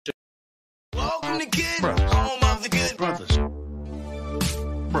I'm the good, home of the good brothers.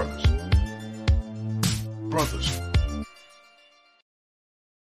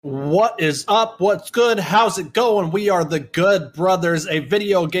 What is up? What's good? How's it going? We are the Good Brothers, a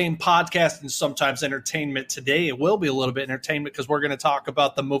video game podcast and sometimes entertainment. Today it will be a little bit entertainment because we're going to talk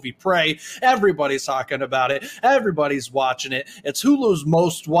about the movie Prey. Everybody's talking about it. Everybody's watching it. It's Hulu's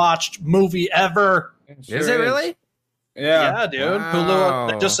most watched movie ever. Is it really? Yeah, dude. Wow.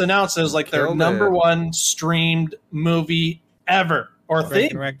 Hulu just announced it was like their number one streamed movie ever. Or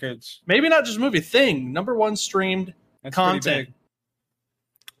thing. Records. Maybe not just movie, thing. Number one streamed That's content.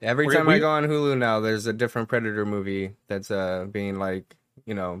 Every time I go on Hulu now, there's a different Predator movie that's being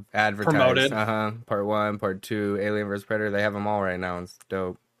advertised. Promoted. Part 1, Part 2, Alien vs. Predator. They have them all right now. It's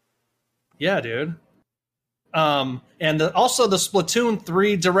dope. Yeah, dude. And also the Splatoon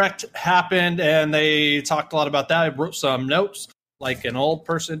 3 Direct happened, and they talked a lot about that. I wrote some notes, like an old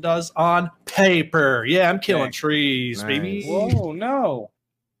person does, on paper. Yeah, I'm killing trees, Nice. baby. Whoa, no.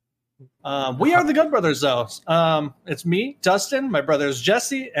 We are the Good Brothers, though. It's me, Dustin, my brothers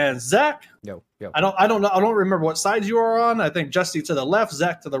Jesse and Zach. Yo. I don't know. I don't remember what side you are on. I think Jesse to the left,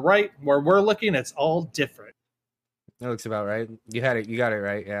 Zach to the right. Where we're looking, it's all different. That looks about right. You had it. You got it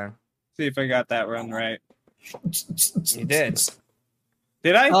right. Yeah. See if I got that one right. You did.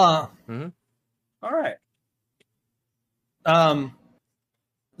 Did I? All right.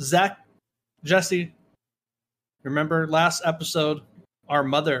 Zach, Jesse, remember last episode, our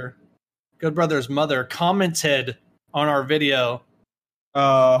mother, Good Brother's mother, commented on our video.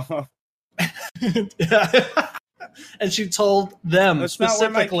 Oh. And she told them That's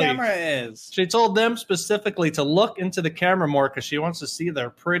specifically. not where my camera is. She told them specifically to look into the camera more because she wants to see their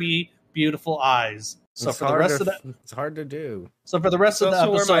pretty, beautiful eyes. So It's for the rest of the it's hard to do. so for the rest of the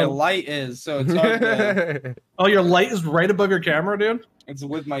Also episode, where my light is, so it's hard to, oh, your light is right above your camera, dude. it's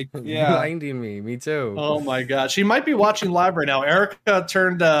with my Blinding me too. Oh my god, she might be watching live right now. Erica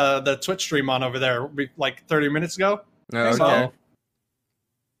turned the Twitch stream on over there like 30 minutes ago. Oh, okay. So,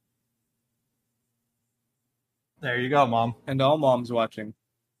 there you go, Mom. And all moms watching.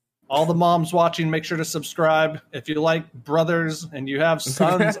 All the moms watching, make sure to subscribe. If you like brothers and you have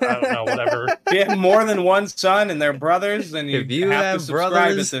sons, I don't know, whatever. If you have more than one son and they're brothers, then If you have have to subscribe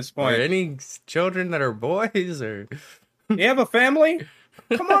brothers at this or point. any children that are boys, or You have a family?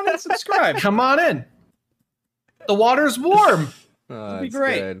 Come on and subscribe. Come on in. The water's warm. oh, be that's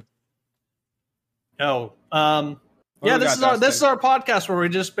great. good. Oh, What yeah, we this got, is Dustin? our podcast where we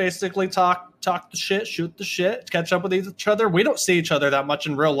just basically talk the shit, shoot the shit, catch up with each other. We don't see each other that much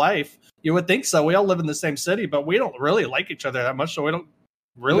in real life. You would think so. We all live in the same city, but we don't really like each other that much, so we don't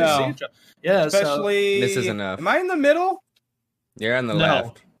really No. see each other. Yeah, Especially This is enough. Am I in the middle? You're on the No.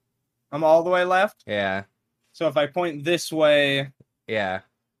 left. I'm all the way left. Yeah. So if I point this way, Yeah.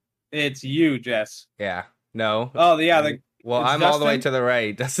 it's you, Jess. Yeah. No. Oh yeah, Well, it's I'm all the way Dustin? to the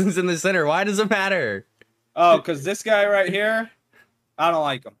right. Dustin's in the center. Why does it matter? because this guy right here, I don't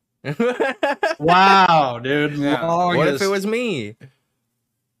like him. wow, dude. Yeah. What if Longest. it was me?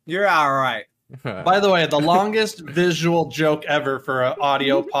 You're all right. By the way, the longest visual joke ever for an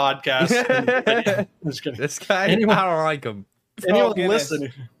audio podcast. Just kidding. This guy, Anyone- I don't like him. Anyone Guinness.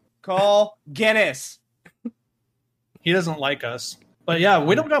 listening, Call Guinness. he doesn't like us. But yeah,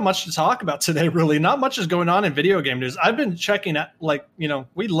 we don't got much to talk about today, really. Not much is going on in video game news. I've been checking at,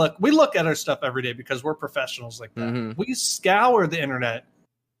 we look at our stuff every day because we're professionals like that. Mhm. We scour the internet.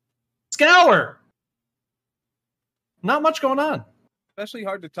 Scour! Not much going on. Especially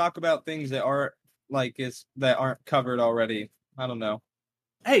hard to talk about things that aren't that aren't covered already. I don't know.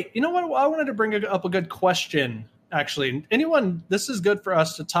 Hey, you know what? I wanted to bring up a good question, actually. This is good for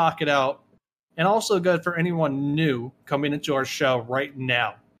us to talk it out, and also good for anyone new coming into our show right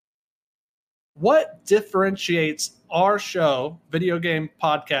now. What differentiates our show, video game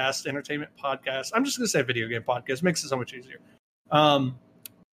podcast, entertainment podcast? I'm just going to say video game podcast. Makes it so much easier.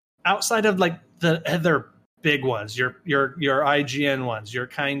 Outside of like the other big ones, your IGN ones, your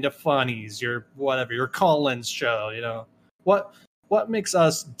kind of funnies, your whatever, your Collins show, what makes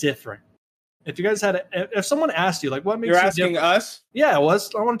us different? If you guys if someone asked you, like, what makes You're you asking different? us? Yeah, I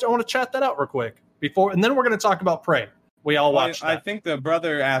want to chat that out real quick and then we're going to talk about Prey. We all watched I that. think the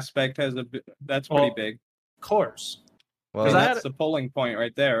brother aspect that's pretty Well, big. Of course. Well, 'Cause I had- That's the pulling point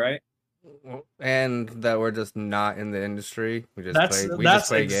right there, right? and that we're just not in the industry. We just That's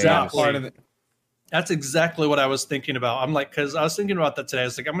play exactly- games. Part of it. That's exactly what I was thinking about. I'm like, because I was thinking about that today. I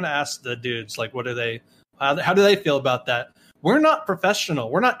was like, I'm going to ask the dudes, like, what do they, how do they feel about that? We're not professional.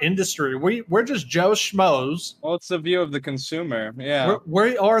 We're not industry. We're just Joe Schmoes. Well, it's the view of the consumer. Yeah.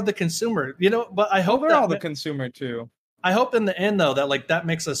 We are the consumer, but I hope We're that all the consumer too. I hope in the end though that like that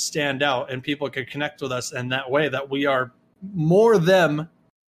makes us stand out and people can connect with us in that way, that we are more them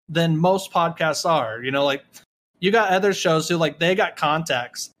than most podcasts are. You know, like you got other shows who like they got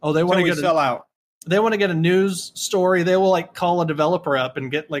contacts. Oh, they want to sell out. They want to get a news story. They will like call a developer up and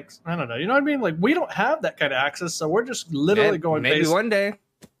get like, I don't know. You know what I mean? Like we don't have that kind of access. So we're just literally going maybe based. one day.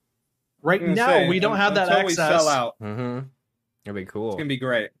 Right now, we don't have that until access. We sell out. Mm-hmm. It'd be cool. It's gonna be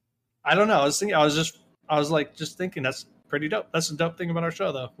great. I don't know. I was thinking. I was thinking that's pretty dope. That's a dope thing about our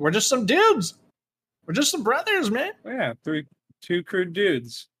show, though. We're just some dudes. We're just some brothers, man. Yeah, two crude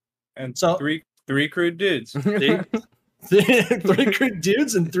dudes, and So- three crude dudes. Three crude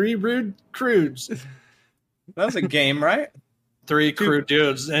dudes and three rude crudes. That was a game, right? Three crude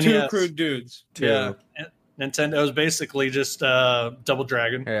dudes. And Two yes, crude dudes. Yeah. Nintendo's basically just Double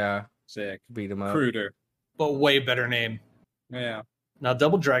Dragon, Yeah, Sick. beat him up. Cruder. but way better name. Yeah. Now,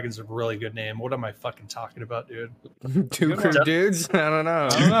 Double Dragon's a really good name. What am I fucking talking about, dude? Two Good crude one. dudes. I don't know.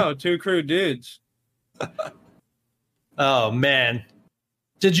 I don't know. Two crude dudes. Oh man,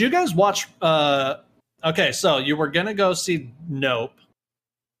 did you guys watch? Okay, so you were gonna go see Nope.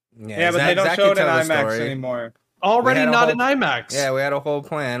 Yeah, but Zach- they don't Zach show could it in tell the IMAX story. anymore. Already had a not whole- in IMAX. Yeah, we had a whole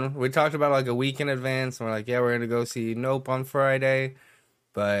plan. We talked about like a week in advance, and we're like, yeah, we're gonna go see Nope on Friday,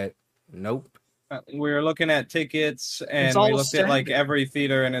 but nope. We were looking at tickets, and It's all we looked at like standard. every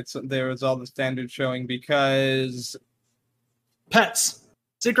theater, and there was all the standard showing because Pets,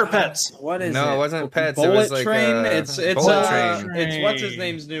 Secret Pets. what is No, it? it wasn't Pets, it Bullet was like, Train. It's Bullet Train. It's what's his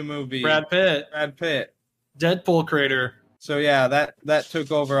name's new movie? Brad Pitt, Brad Pitt. Deadpool creator. So yeah, that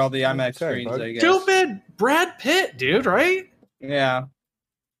took over all the IMAX Sorry, screens, bud. I guess. Stupid Brad Pitt, dude. Right? Yeah.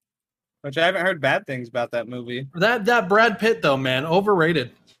 Which I haven't heard bad things about that movie. That Brad Pitt though, man,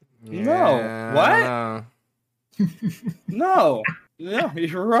 overrated. No. What? No,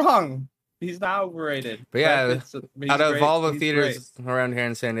 you're wrong. He's not overrated. But yeah, Brad Pitt's- he's Out of great. all the He's theaters around here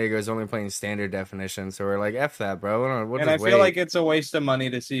in San Diego, is only playing standard definition, so we're like, F that, bro. We'll and I just feel wait. like it's a waste of money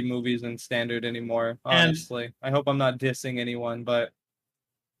to see movies in standard anymore. Honestly, I hope I'm not dissing anyone, but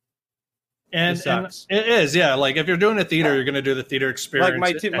And, It sucks. and it is, yeah. Like if you're doing a theater, you're gonna do the theater experience.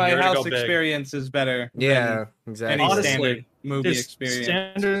 like and my you're gonna house go big. experience is better. Yeah, than exactly. any Honestly, standard movie It's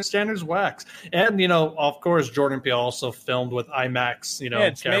experience. standards wax. And you know, of course, Jordan Peele also filmed with IMAX. You know, Yeah,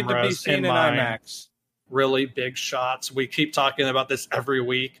 it's made to be cameras seen in mind. IMAX. Really big shots. We keep talking about this every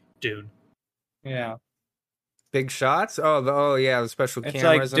week, dude. Yeah, Big shots? Oh yeah, the special it's like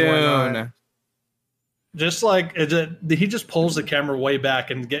cameras and whatnot. Dune. Just like he just pulls the camera way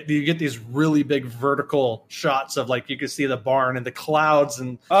back and you get these really big vertical shots of like you can see the barn and the clouds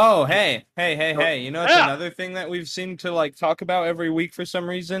and Oh, hey. You know, it's Yeah. another thing that we've seemed to like talk about every week for some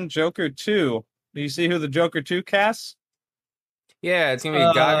reason. Joker 2. Do you see who the Joker 2 casts? Yeah, it's gonna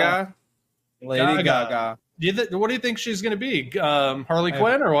be Gaga. Lady Gaga. Gaga. what do you think she's going to be? Harley I-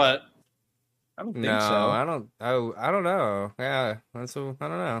 Quinn or what? I don't think No, so. I don't know. Yeah, I don't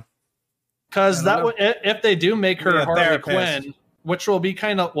know. Because I that don't would if they do make her Be a Harley therapist. Quinn, which will be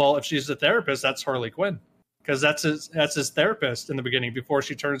kind of if she's a therapist, that's Harley Quinn. Because that's his therapist in the beginning before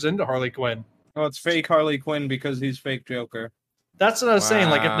she turns into Harley Quinn. Oh, it's fake Harley Quinn because he's fake Joker. That's what I was saying.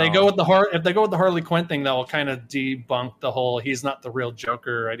 Like if they Wow. go with the Harley Quinn thing, that will kind of debunk the whole he's not the real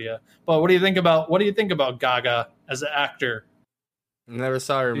Joker idea. But what do you think about Gaga as an actor? Never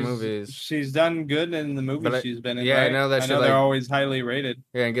saw her She's- movies. She's done good in the movies But she's been in. yeah, I right? know that she, they're like- always highly rated.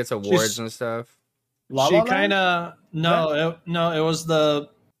 Yeah, and gets awards She's- and stuff. La She La Land? kind of it was the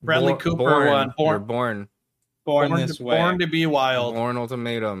Bradley Cooper one. You're Born Born this way. Born to be wild. Born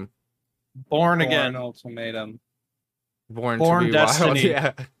Ultimatum. Born again. Ultimatum. Born Born to be Destiny.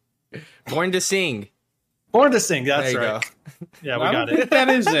 wild. Yeah. Born to sing. Born to sing. That's there you right. go. Yeah, we I got don't think it. that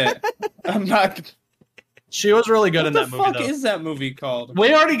is it. I'm not. She was really good What in the that movie. fuck Though. is that movie called? We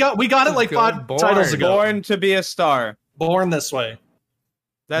got it like Good. 5 Born. titles ago. Born to be a Star. Born This Way.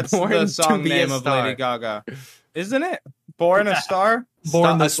 That's Born the to song be a name of star. Lady Gaga, isn't it? Born a Star.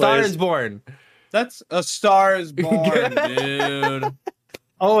 Born A This Star Way. is Born. That's A Star is Born, dude.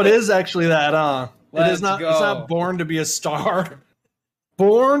 Oh, it is actually that, huh? It Let's is not. go. It's not born to be a star.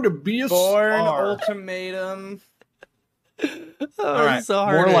 Born to be a Born star. Ultimatum. Oh, right. it's so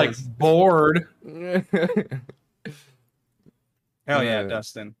More hard. like bored. Hell yeah, Yeah.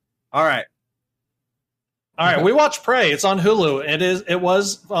 Dustin. All right. All right, we watched Prey. It's on Hulu. It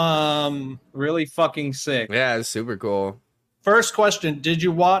was Really fucking sick. Yeah, it's super cool. first question, did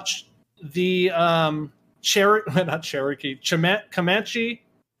you watch the Comanche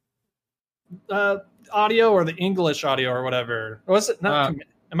audio or the English audio or whatever? Or was it not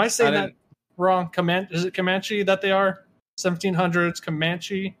am I saying I that didn't- wrong? Is it Comanche that they are? 1700s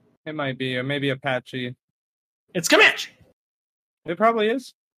Comanche? It might be, or maybe Apache. It's Comanche. It probably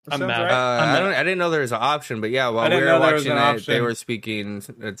is. That I'm sounds mad. right. I didn't know there was an option, but yeah, while we didn't were know there was watching an it, option. they were speaking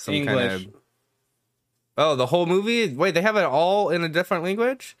at some English. kind of. Oh, the whole movie? Wait, they have it all in a different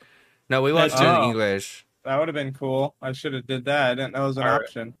language? No, we watched it in Oh. English. That would have been cool. I should have did that. I didn't know it was an All right.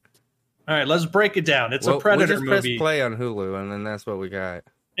 option. All right, let's break it down. It's Well, a Predator we just press movie. play on Hulu, and then that's what we got.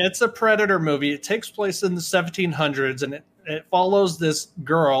 It's a Predator movie. It takes place in the 1700s, and it follows this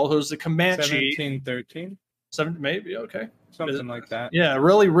girl who's a Comanche. 1713? Maybe, okay. Something like that. Yeah,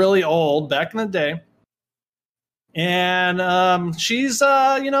 really, really old, back in the day. And she's,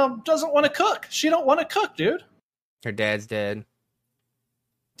 doesn't want to cook. She don't want to cook, dude. Her dad's dead.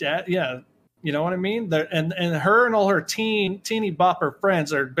 Dad, yeah. You know what I mean? And her and all her teeny bopper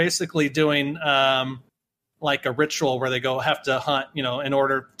friends are basically doing like a ritual where they have to hunt, in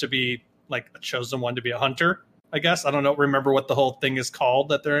order to be like a chosen one to be a hunter, I guess. I don't know. Remember what the whole thing is called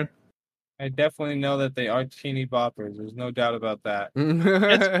that they're in? I definitely know that they are teeny boppers. There's no doubt about that.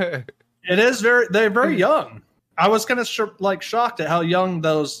 It is they're very young. I was kind of shocked at how young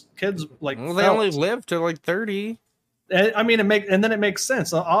those kids well, felt. they only lived to like 30. I mean, it makes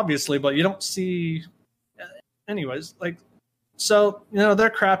sense, obviously, but you don't see. Anyways, so they're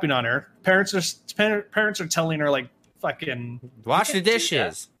crapping on her. Parents are telling her like, "Fucking Wash the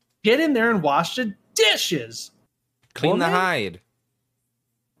dishes. get in there and wash the dishes, Clean the Woman? hide."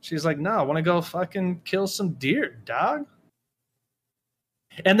 She's like, "No, I want to go fucking kill some deer, dog."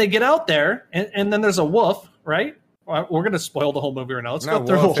 And they get out there, and then there's a wolf, right? We're gonna spoil the whole movie right now. Let's go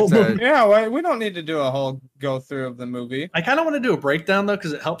through the whole movie. Yeah, well, we don't need to do a whole go through of the movie. I kind of want to do a breakdown though,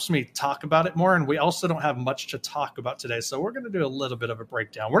 because it helps me talk about it more, and we also don't have much to talk about today, so we're going to do a little bit of a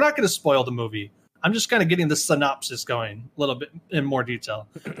breakdown. We're not going to spoil the movie. I'm just kind of getting the synopsis going a little bit in more detail.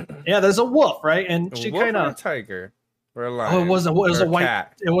 Yeah, there's a wolf, right? And she kind a of tiger or a lion. it was a white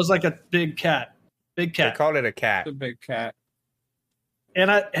cat. It was like a big cat, They called it a cat. It's a big cat.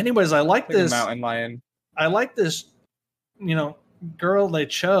 And I like Like this a mountain lion. I like this, girl they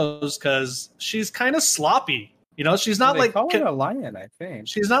chose because she's kind of sloppy. She's not They like call it a lion, I think.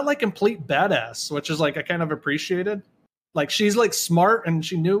 she's not like complete badass, which is like I kind of appreciated. Like she's like smart and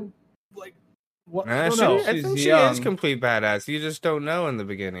she knew like what. I don't know. I She's think she young. is complete badass. You just don't know in the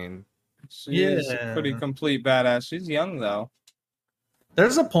beginning. She is Yeah. a pretty complete badass. She's young though.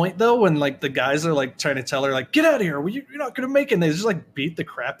 There's a point though when like the guys are like trying to tell her like get out of here. You're not gonna make it. And they just like beat the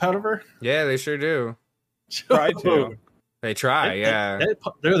crap out of her. Yeah, they sure do. Try to. They try, yeah.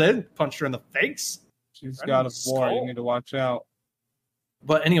 They punched her in the face. She's Right got in a the war. You skull. need to watch out.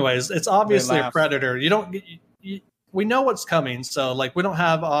 But anyways, it's obviously a laugh. predator. You don't. We know what's coming, so like we don't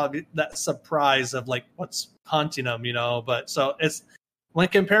have that surprise of like what's haunting them, But so it's when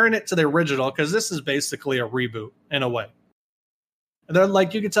comparing it to the original, because this is basically a reboot in a way. And they're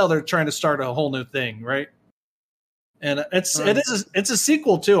like you can tell they're trying to start a whole new thing, right? And it's a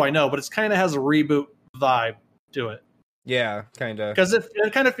sequel too, I know, but it's kind of has a reboot vibe to it Yeah, kind of. because it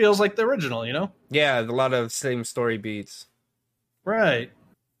kind of feels like the original, Yeah, a lot of same story beats. Right.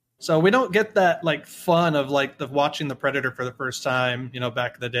 So we don't get that like fun of like the watching the Predator for the first time,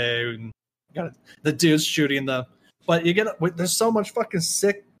 back in the day. And got the dudes shooting but you get there's so much fucking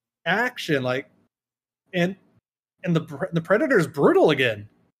sick action, like, and the Predator's brutal again.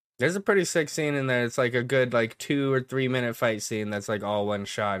 There's a pretty sick scene in there. It's like a good 2 or 3 minute fight scene that's like all one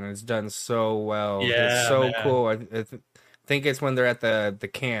shot, and it's done so well. Yeah, it's so man. cool. I think it's when they're at the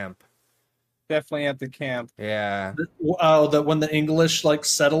camp. Definitely at the camp. Yeah. Oh, when the English like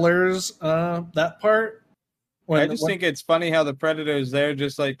settlers, that part. I just think it's funny how the Predator's there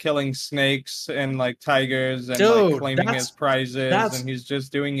just like killing snakes and like tigers and Dude, like claiming that's- his prizes, that's- and he's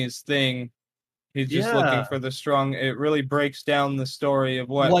just doing his thing. He's just Yeah. looking for the strong. It really breaks down the story of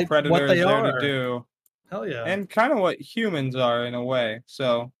what Like, Predator what is they there are. to do, hell yeah, and kind of what humans are in a way.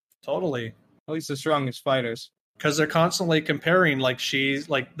 So totally. at least the strongest fighters. Because they're constantly comparing, like she's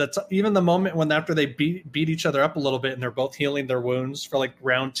like that's even the moment when after they beat each other up a little bit and they're both healing their wounds for like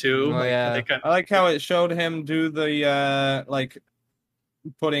round 2. Oh, like, yeah. they I like how it showed him do the like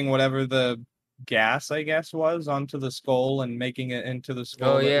putting whatever the gas, I guess, was onto the skull and making it into the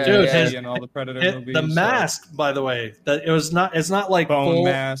skull. Oh, that yeah, we yeah. see in all the Predator movies. the mask, by the way, that it's not like bone full,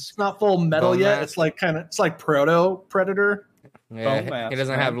 mask. it's not full metal Bone yet. mask. It's like it's like proto Predator, Yeah, mask, he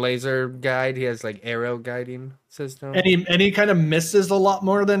doesn't man. have laser guide. He has like arrow guiding system. and he kind of misses a lot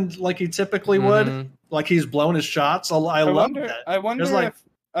more than like he typically would. Mhm. Like he's blown his shots. I love wonder, that. I wonder There's, like- if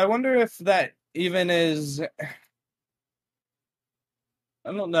I wonder if that even is.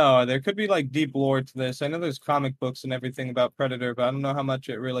 I don't know. There could be like deep lore to this. I know there's comic books and everything about Predator, but I don't know how much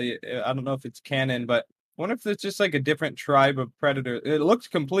it really. I don't know if it's canon, but Wonder if it's just like a different tribe of predator. It looks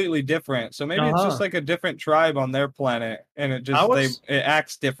completely different, so maybe it's just like a different tribe on their planet, and it just it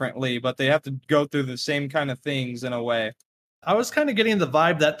acts differently, but they have to go through the same kind of things in a way. I was kind of getting the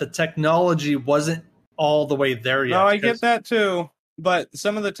vibe that the technology wasn't all the way there yet. No, I get that too, but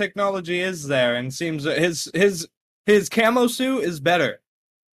some of the technology is there, and seems that his camo suit is better.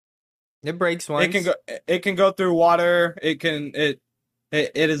 It breaks once. It can go through water. It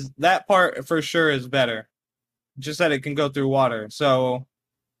is, that part for sure is better. Just that it can go through water. So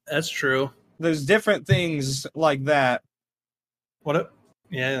that's true. There's different things like that.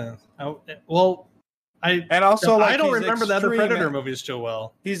 Yeah. I don't remember the other Predator movies too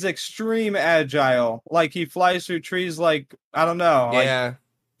well. He's extreme agile. Like he flies through trees like, I don't know. Yeah.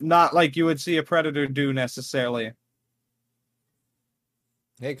 Not like you would see a Predator do necessarily.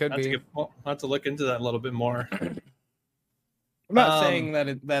 It could be. I'll have to look into that a little bit more. I'm not saying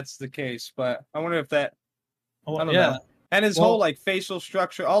that that's the case, but I wonder if that. I don't know. And his whole like facial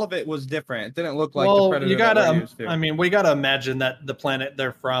structure, all of it was different. It didn't look like the Predator. You gotta. We gotta imagine that the planet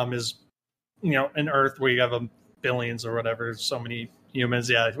they're from is, an Earth where you have billions or whatever, so many humans.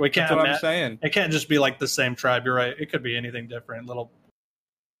 Yeah, we can't. That's what I'm saying. It can't just be like the same tribe. You're right. It could be anything different, or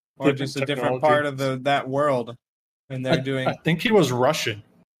just a different part of that world. And they're doing. I think he was Russian.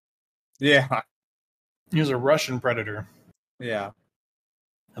 Yeah, he was a Russian Predator. Yeah,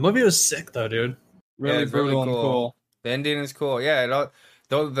 the movie was sick though, dude. Really brutal and cool. The ending is cool. Yeah,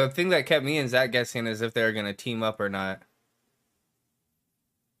 the thing that kept me and Zach guessing is if they're gonna team up or not.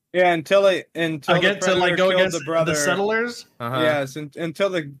 Yeah, until I get to like go against the brother. The settlers. Yes,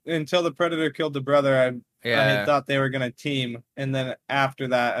 until the Predator killed the brother, I thought they were gonna team, and then after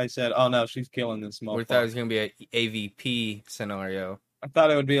that, I said, "Oh no, she's killing this motherfucker." We thought it was gonna be an AVP scenario. I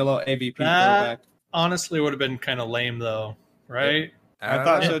thought it would be a little AVP throwback. Honestly, would have been kind of lame though, right? I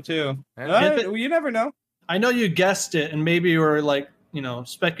thought so too. You never know. I know you guessed it, and maybe you were like,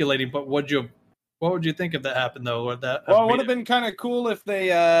 speculating. But what would you think if that happened though? It would have been kind of cool if they.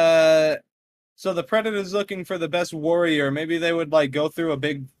 So the Predator's looking for the best warrior. Maybe they would like go through a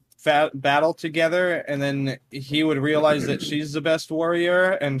big battle together, and then he would realize that she's the best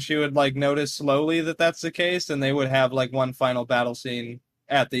warrior, and she would like notice slowly that that's the case, and they would have like one final battle scene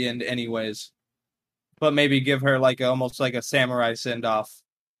at the end, anyways. But maybe give her like almost like a samurai send off.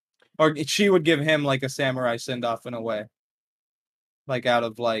 Or she would give him like a samurai send-off in a way. Like out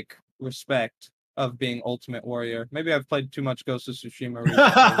of like respect of being Ultimate Warrior. Maybe I've played too much Ghost of Tsushima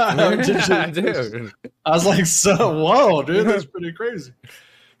recently. Dude. I was like, whoa, dude, that's pretty crazy.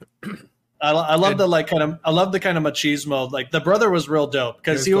 I love the kind of machismo. Like the brother was real dope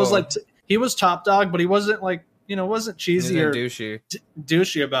because he was like he was top dog, but he wasn't like wasn't cheesy or douchey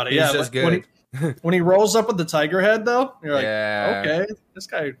about it. He's just good. When he rolls up with the tiger head though, you're like, okay, this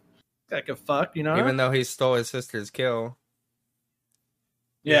guy could fuck, Even though he stole his sister's kill.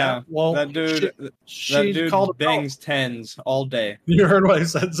 Yeah, well, that dude bangs tens all day. You heard what I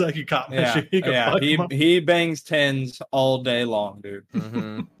said, Zach? He caught me. He bangs tens all day long, dude.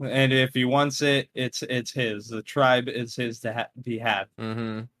 Mm-hmm. And if he wants it, it's his. The tribe is his to be had.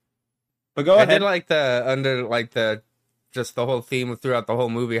 Mm-hmm. But go ahead. I did like the whole theme throughout the whole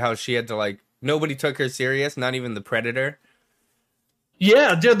movie, how she had to nobody took her serious, not even the Predator.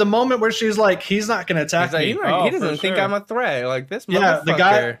 Yeah, dude, the moment where she's like, he's not going to attack me. He doesn't think I'm a threat. Like, this motherfucker. Yeah, the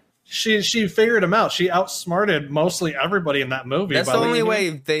guy, she figured him out. She outsmarted mostly everybody in that movie. That's the only way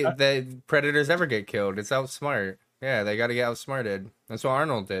the Predators ever get killed. It's outsmart. Yeah, they got to get outsmarted. That's what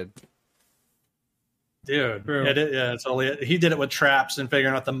Arnold did. Dude, he did it with traps and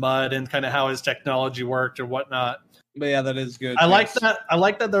figuring out the mud and kind of how his technology worked or whatnot. But yeah, that is good. I like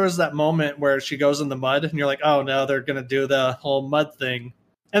that there was that moment where she goes in the mud and you're like, oh no, they're gonna do the whole mud thing.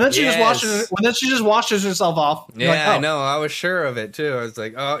 And then she just washes herself off. Yeah, like, oh. I know. I was sure of it too. I was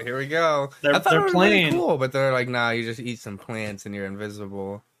like, oh, here we go. I thought it was playing. Really cool, but they're like, nah, you just eat some plants and you're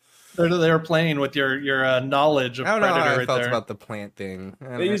invisible. They were playing with your knowledge of Predator. I don't know how I felt about the plant thing.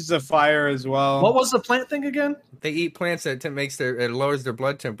 They use the fire as well. What was the plant thing again? They eat plants that it lowers their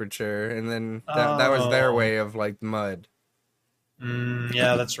blood temperature, and then that was their way of like mud.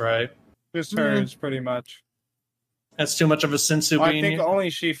 Yeah, that's right. Just hers, pretty much. That's too much of a sensu bean. I think only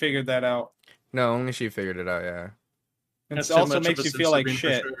she figured that out. No, only she figured it out. Yeah. It also makes you feel like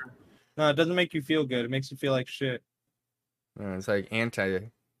shit. Sure. No, it doesn't make you feel good. It makes you feel like shit. No, it's like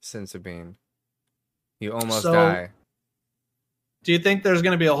anti-sensu-bean. You almost die. Do you think there's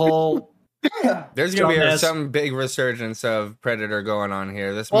going to be a whole... There's going to be some big resurgence of Predator going on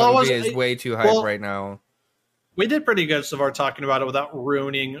here. This movie is way too hype right now. We did pretty good so far talking about it without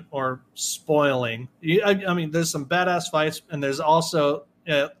ruining or spoiling. I mean, there's some badass fights, and there's also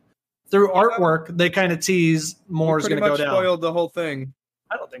through artwork, they kind of tease more is going to go down. Spoiled the whole thing.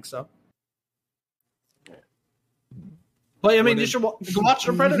 I don't think so. But I mean, you should watch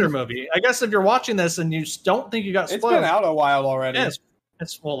the Predator movie. I guess if you're watching this and you don't think you got spoiled, it's been out a while already. Yeah,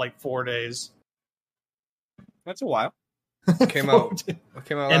 it's like 4 days. That's a while. Came out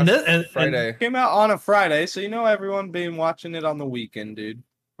last Friday. Came out on a Friday, so everyone been watching it on the weekend, dude.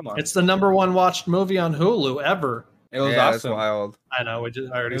 Come on. It's the number one watched movie on Hulu ever. It was awesome. That's wild. I know.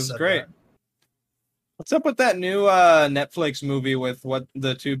 I already said great. That. What's up with that new Netflix movie with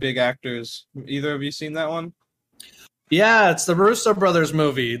the two big actors? Either of you seen that one? Yeah, it's the Russo brothers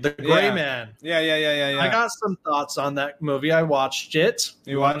movie, The Gray Man. Yeah. I got some thoughts on that movie. I watched it.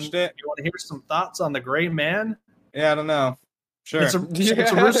 You watched it? You want to hear some thoughts on The Gray Man? Yeah, I don't know. Sure. It's a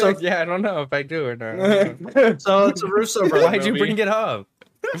Russo. Yeah, I don't know if I do or not. So it's a Russo brothers Why'd you bring it up?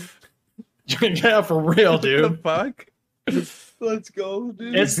 Yeah, for real, dude. What the fuck? Let's go,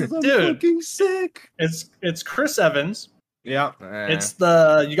 dude. It's fucking sick. It's Chris Evans. Yeah. It's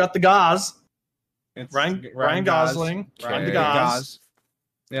you got the Gauze. It's Ryan Gosling. Ryan the Gauze.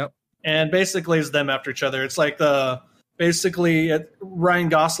 Yep. And basically it's them after each other. It's like Ryan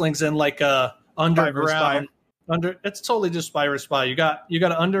Gosling's in like a underground it's totally just spy or spy. You got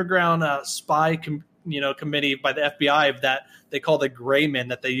an underground spy committee by the FBI that they call the Gray Men,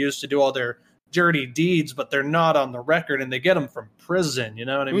 that they use to do all their dirty deeds, but they're not on the record, and they get them from prison. You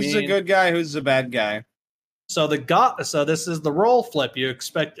know what I mean? Who's the good guy? Who's the bad guy? So this is the role flip. You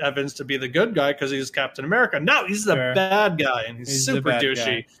expect Evans to be the good guy because he's Captain America. No, he's the bad guy, and he's super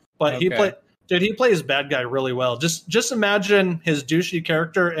douchey. But he plays bad guy really well. Just imagine his douchey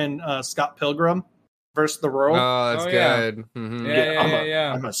character in Scott Pilgrim versus the World. Oh, that's good. Yeah.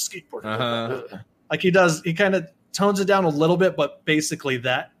 Mm-hmm. I'm a skateboarder. Uh-huh. Like he kind of tones it down a little bit, but basically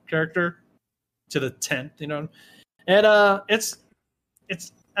that character to the 10th, and it's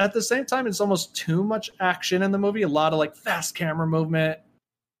at the same time, it's almost too much action in the movie. A lot of like fast camera movement.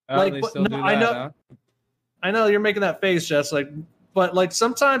 I know you're making that face, Jess. But like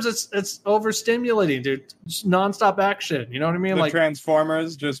sometimes it's overstimulating, dude. Just nonstop action. You know what I mean? The like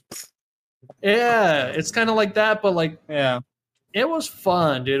Transformers, just it's kind of like that. But like, it was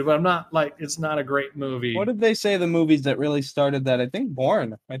fun, dude. But I'm not like it's not a great movie. What did they say the movies that really started that? I think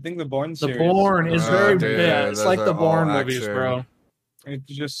Bourne. I think the Bourne series. The Bourne is very bad. It's like the Bourne movies, bro. It's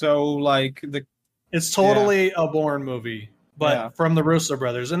just so like It's totally a Bourne movie, but from the Russo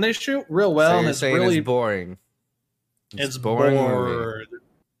brothers, and they shoot real well. So and it's really it's boring. It's boring.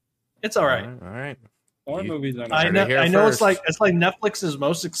 It's all right. All right. Bourne movies are. I know. It's like Netflix's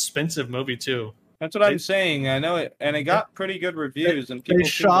most expensive movie too. That's what I'm saying. I know it, and it got pretty good reviews, and people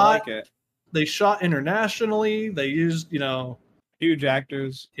seem to like it. They shot internationally. They used huge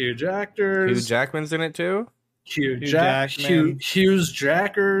actors. Hugh Jackman's in it too. Hughes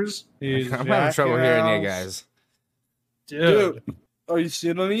Jackers. I'm having trouble hearing you guys. Dude, are you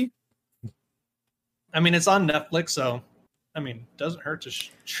sitting me? I mean, it's on Netflix, so it doesn't hurt to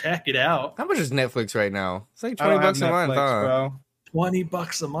check it out. How much is Netflix right now? It's like $20 a month, bro.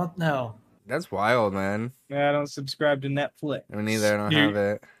 $20 a month now. That's wild, man. Yeah, I don't subscribe to Netflix. Me neither. I don't have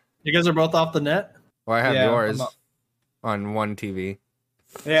it. You guys are both off the net? Well, I have yours on one TV.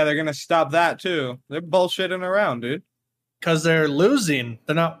 Yeah, they're gonna stop that too. They're bullshitting around, dude. Because they're losing.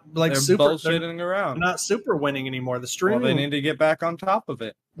 They're not bullshitting around. They're not super winning anymore. The streaming. Well, they need to get back on top of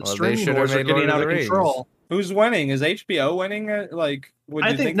it. The streaming wars are getting out of control. Who's winning? Is HBO winning?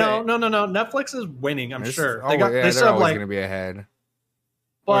 I think no. Netflix is winning. I'm sure. They're always going to be ahead.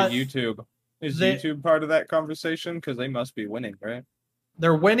 But YouTube is YouTube part of that conversation because they must be winning, right?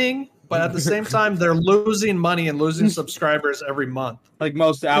 They're winning, but at the same time, they're losing money and losing subscribers every month. Like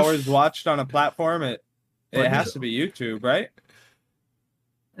most hours watched on a platform, it has to be YouTube, right?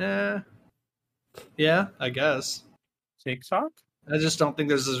 Yeah, I guess. TikTok? I just don't think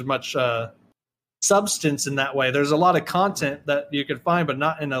there's as much substance in that way. There's a lot of content that you could find, but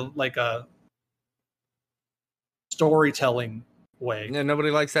not in a storytelling way. Yeah,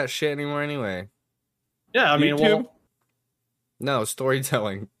 nobody likes that shit anymore anyway. Yeah, I mean, no,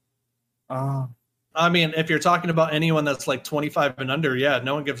 storytelling. If you're talking about anyone that's like 25 and under, yeah,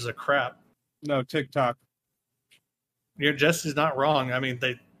 no one gives a crap. No, TikTok. You're just is not wrong. I mean,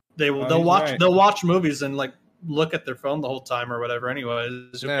 they'll watch movies and like look at their phone the whole time or whatever.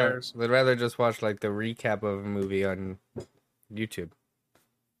 Anyways, who cares? They'd rather just watch like the recap of a movie on YouTube.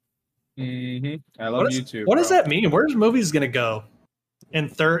 I love YouTube. What does that mean? Where's movies gonna go in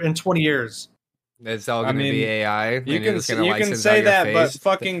 20 years? It's all going to be AI. You can say that, but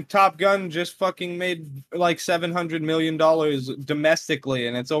fucking Top Gun just fucking made like $700 million domestically,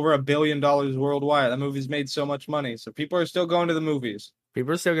 and it's over $1 billion worldwide. That movie's made so much money, so people are still going to the movies.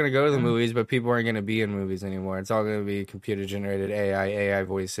 People are still gonna go to the movies, but people aren't gonna be in movies anymore. It's all gonna be computer generated AI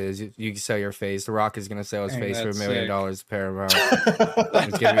voices. You can sell your face. The Rock is gonna sell his face for $1 million to Paramount.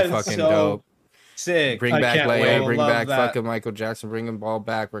 It's gonna be fucking dope. Sick. Bring back Leia. Bring back that. fucking Michael Jackson. Bring them all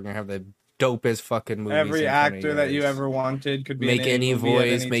back. We're gonna have the dopest fucking movies. Every actor that you ever wanted could be make in any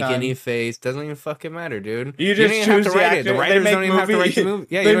voice, make time. any face. Doesn't even fucking matter, dude. You just choose the actor. The writers don't even have to write the movie.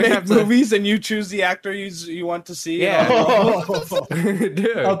 Yeah, they make movies and you choose the actor you want to see. Yeah,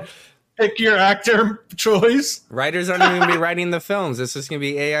 dude. Pick your actor choice. Writers aren't even gonna be writing the films. It's just gonna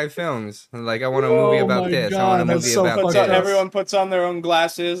be AI films. Like, I want a movie about this. I want a movie about this. Everyone puts on their own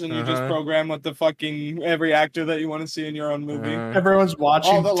glasses, and you just program with the fucking every actor that you want to see in your own movie. Everyone's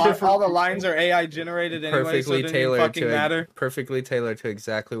watching. All the lines are AI generated anyway, perfectly so it tailored fucking matter. Perfectly tailored to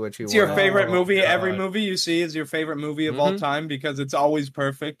exactly what you want. It's your favorite movie. God. Every movie you see is your favorite movie of all time because it's always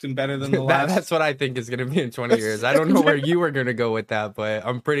perfect and better than the last. That's what I think is gonna be in 20 years. I don't know where you were gonna go with that, but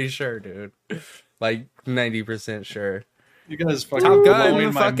I'm pretty sure, dude. Like 90% sure. You guys fucking Top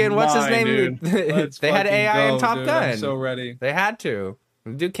Gun, fucking what's his name? They had AI in Top Gun. I'm so ready. They had to.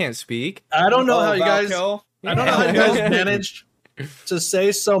 The dude can't speak. I don't know how you guys. I don't know how you guys managed to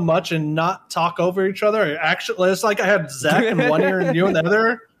say so much and not talk over each other. Actually, it's like I had Zach in one ear and you in the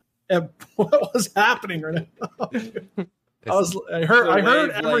other. And what was happening right now? I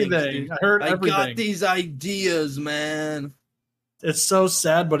heard everything. I heard everything. I got these ideas, man. It's so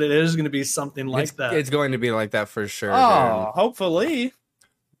sad, but it is going to be something like that. It's going to be like that for sure. Oh, dude. Hopefully.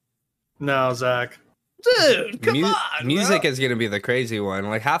 No, Zach. Dude, come on. Music is going to be the crazy one.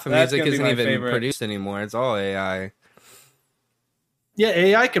 Like, half of music isn't even produced anymore. It's all AI. Yeah,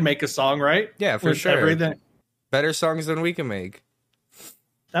 AI can make a song, right? Yeah, for sure. Everything. Better songs than we can make.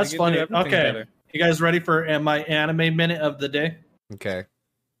 That's funny. Okay. Better. You guys ready for my anime minute of the day? Okay.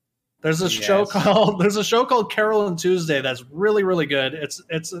 There's a show called Carol and Tuesday that's really, really good. It's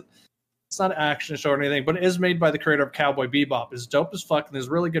not an action show or anything, but it is made by the creator of Cowboy Bebop. It's dope as fuck, and there's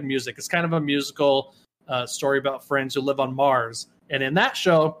really good music. It's kind of a musical story about friends who live on Mars. And in that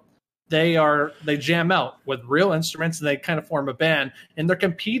show, they jam out with real instruments, and they kind of form a band, and they're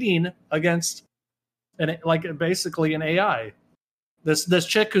competing against basically an AI. This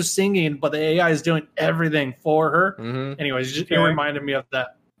chick who's singing, but the AI is doing everything for her. Mm-hmm. Anyways, it reminded me of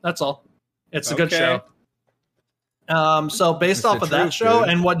that. That's all. It's a good show. So based off of that show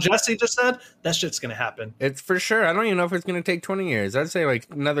and what Jesse just said, that shit's going to happen. It's for sure. I don't even know if it's going to take 20 years. I'd say like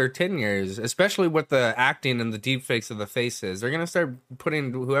another 10 years, especially with the acting and the deepfakes of the faces. They're going to start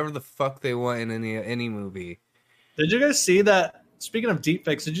putting whoever the fuck they want in any movie. Did you guys see that? Speaking of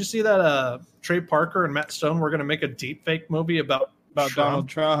deepfakes, did you see that Trey Parker and Matt Stone were going to make a deepfake movie about Donald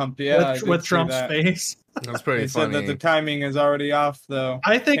Trump? Yeah, with Trump's face. That's pretty funny. Said that the timing is already off, though.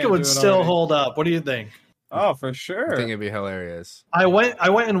 I think it would still hold up. What do you think? Oh, for sure. I think it'd be hilarious. I went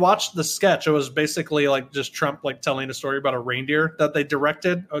and watched the sketch. It was basically like just Trump like telling a story about a reindeer that they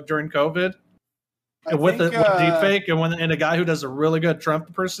directed during COVID with deepfake and a guy who does a really good Trump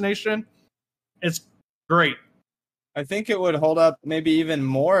impersonation. It's great. I think it would hold up maybe even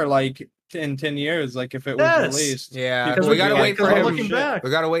more like in 10 years, like if it was released. Yeah, because we gotta wait for him. We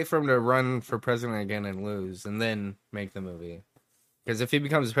gotta wait for him to run for president again and lose, and then make the movie. Because if he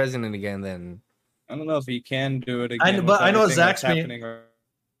becomes president again, then I don't know if he can do it again. I know Zach's happening.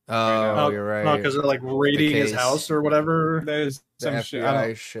 Oh, you're right. No, because they're like raiding his house or whatever. There's some shit. I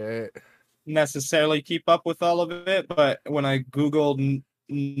don't shit. necessarily keep up with all of it, but when I Googled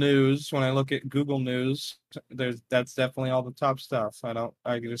news, when I look at Google News, that's definitely all the top stuff.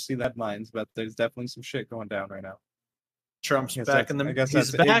 I just see the headlines, but there's definitely some shit going down right now. Trump's back in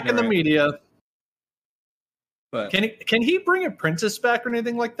the media. But can he bring a princess back or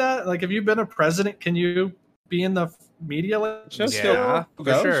anything like that? Like, have you been a president? Can you be in the media? Still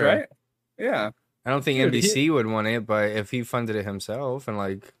goes, sure. Right? Yeah. I don't think NBC would want it, but if he funded it himself and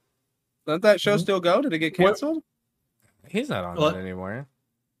like, doesn't that show still go? Did it get canceled? He's not on it anymore.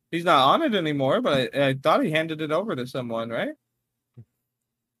 He's not on it anymore, but I thought he handed it over to someone, right?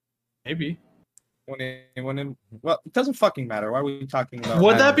 Maybe. Well, it doesn't fucking matter. Why are we talking about?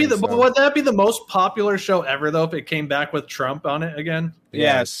 Would that be the most popular show ever though if it came back with Trump on it again?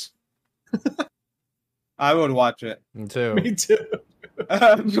 Yes. I would watch it. Me too. Me too.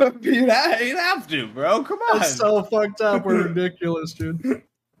 You'd have to, bro. Come on. That's so fucked up. We're ridiculous, dude.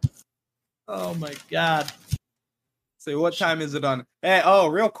 Oh my god. So what time is it on? Hey,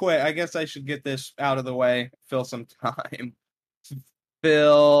 real quick. I guess I should get this out of the way. Fill some time.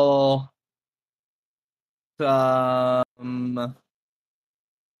 Fill some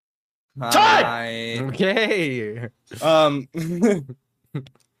time. Okay.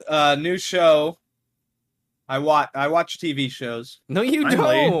 New show. I watch TV shows. No, you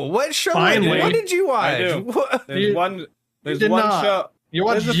Finally. don't. What show? Finally. What did you watch? I do. What? There's You- one did one not. show. You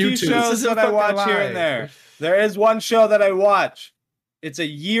watch There's a few YouTube. This shows is a that I fucking watch here lie. and there. There is one show that I watch. It's a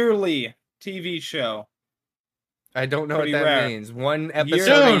yearly TV show. I don't know Pretty what that rare. means. One Year-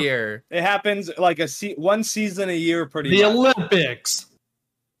 episode a year. It happens like one season a year, pretty The much. Olympics.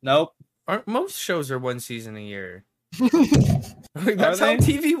 Nope. Aren't most shows are one season a year? Are That's how they?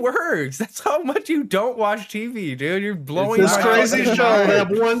 TV works. That's how much you don't watch TV, dude. You're blowing This my crazy fucking show. mind. They have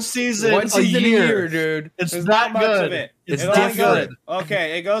one season, One season a year. dude. It's There's that not much good. of it. It's It that only goes- good.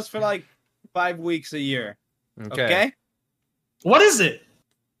 Okay, it goes for like 5 weeks a year. Okay. Okay? What is it?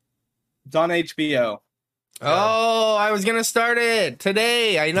 It's on HBO. Oh, I was gonna start it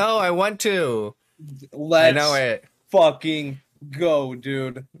today. I know. I want to. Let's I know it. fucking go,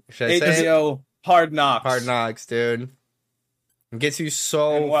 dude. Should I say it? HBO Hard Knocks. Hard Knocks, dude. It gets you And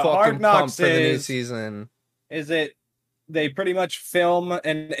so what fucking Hard Knocks pumped for the new is- season. Is it they pretty much film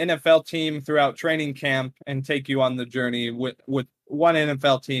an NFL team throughout training camp and take you on the journey with one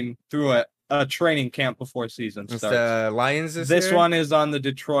NFL team through a training camp before season It's starts. the Lions this This year? one is on the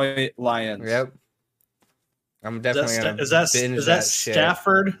Detroit Lions. Yep. I'm Is definitely gonna that binge is that shit.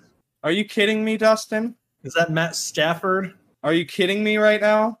 Stafford? Are you kidding me, Dustin? Is that Matt Stafford? Are you kidding me right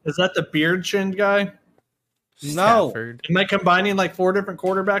now? Is that the beard chin guy? No. Stafford. Am I combining like 4 different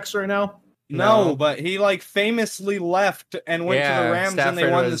quarterbacks right now? No, No. but he like famously left and went to Yeah, the Rams and they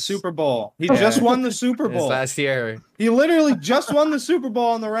Stafford won the was- Super Bowl. He Yeah. just won the Super It was Bowl. last year. He literally just won the Super Bowl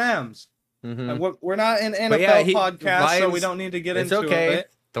on the Rams. Mhm. And we're not an NFL But yeah, podcast, so Lions- we don't need to get It's into okay.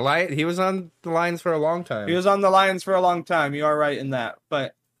 it. The Lion, he was on the Lions for a long time. He was on the Lions for a long time. You are right in that.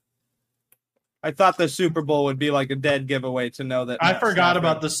 But I thought the Super Bowl would be like a dead giveaway to know that I Matt forgot Stafford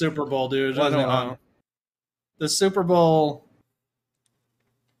about the Super Bowl, dude. I wasn't don't know. on. The Super Bowl.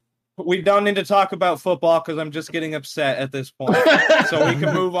 We don't need to talk about football because I'm just getting upset at this point. So we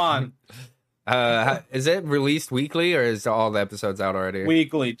can move on. Is it released weekly or is all the episodes out already?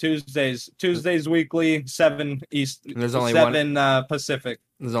 Weekly, Tuesdays weekly, 7 East, There's only 7 Pacific.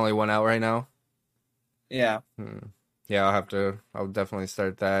 There's only one out right now. Yeah. Yeah, I'll definitely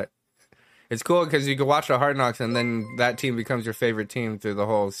start that. It's cool because you can watch the Hard Knocks and then that team becomes your favorite team through the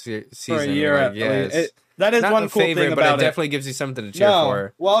whole season. For a year Like, at yes. least. That is Not one the cool favorite, thing but it about it. definitely gives you something to cheer No,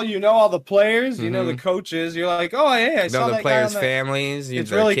 for. well, you know all the players, you know Mhm. the coaches. You're like, oh, hey, I You saw know the that players' guy on families, It's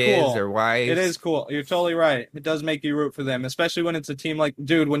their really kids, cool. their wives. It is cool. You're totally right. It does make you root for them, especially when it's a team like,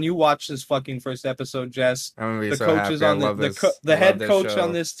 dude. When you watch this fucking first episode, Jess, I'm gonna be the so coaches happy. I on love the this. I love head this coach show.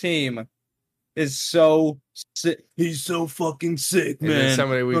 on this team is so sick. He's so fucking sick, Is it man.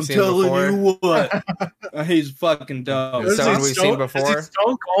 somebody we've I'm seen telling before? you what. He's fucking dope. Is someone he we've Stone- seen before? Is he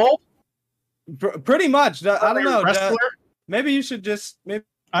Stone Cold? Pretty much. I don't know. Wrestler? Maybe you should just maybe.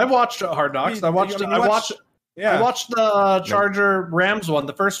 I watched Hard Knocks. I watched. you I watched. Yeah. I watched the Charger Rams one,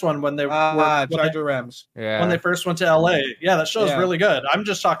 the first one when they were when Charger Rams. Yeah, when they first went to LA. Yeah, that show's Yeah. really good. I'm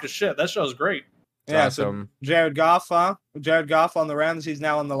just talking shit. That show's great. it's Yeah, awesome. so Jared Goff, Jared Goff on the Rams. He's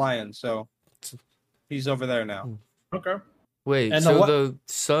now on the Lions, so he's over there now. Okay. Wait, And so the the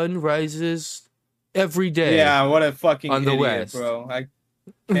sun rises every day? Yeah, what a fucking On the idiot, West. bro. I can't.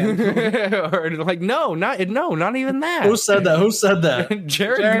 Or like not even that. Who said that? Who said that?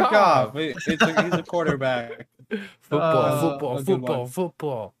 Jared, Goff. He's a quarterback.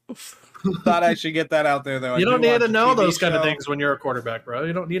 Football. Thought I should get that out there though. You I don't do need watch to a know TV those kind of show. things when you're a quarterback, bro.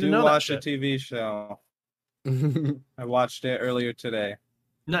 You don't need to Do know that watch a shit. TV show. I watched it earlier today.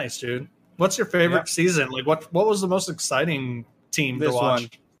 Nice, dude. What's your favorite Yep. season? Like, what was the most exciting team This to watch? one.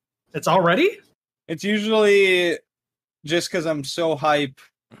 It's already It's usually just because I'm so hype.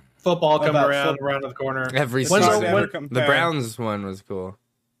 football coming About around football. around the corner. Every When's season. the- when- The Browns one was cool.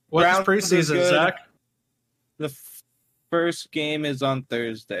 What's Browns is preseason, good. Zach? The first game is on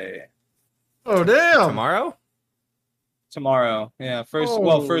Thursday. Oh damn! Tomorrow. Yeah. First Oh.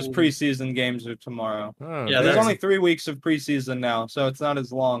 preseason games are tomorrow. Oh, Yeah, There's that's- only 3 weeks of preseason now, so it's not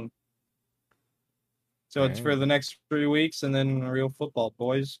as long. So it's Okay. for the next 3 weeks and then real football,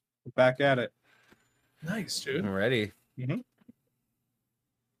 boys. We're back at it. Nice, dude. I'm ready. Fucking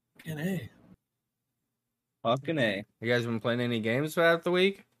A. Fucking A. You guys been playing any games throughout the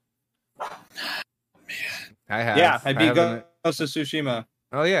week? I have. Yeah, I beat haven't- Ghost of Tsushima.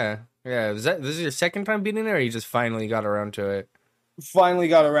 Oh yeah. This is your second time beating it, or you just finally got around to it? Finally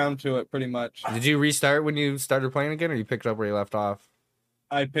got around to it, pretty much. Did you restart when you started playing again, or you picked up where you left off?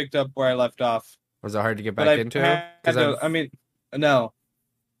 I picked up where I left off. Was it hard to get But back I into? had Because to- no.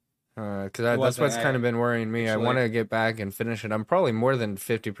 that's wasn't, what's kind of been worrying me. actually. I want to get back and finish it. I'm probably more than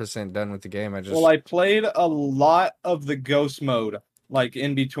 50% done with the game. Well, I played a lot of the ghost mode, like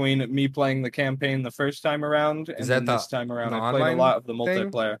in between me playing the campaign the first time around and then this time around. I played a lot of the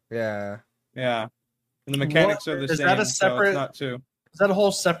multiplayer. Yeah. Yeah. And the mechanics are the same. Is that a separate? So it's not two. Is that a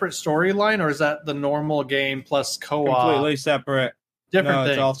whole separate storyline, or is that the normal game plus co-op? Completely separate. Different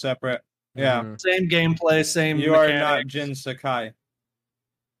things. It's all separate. Yeah. Same gameplay, same. You mechanics. are not Jin Sakai.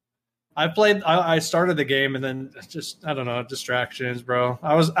 I started the game and then just, I don't know, distractions, bro.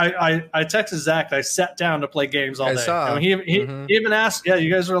 I texted Zach. I sat down to play games all day. And he even asked, yeah,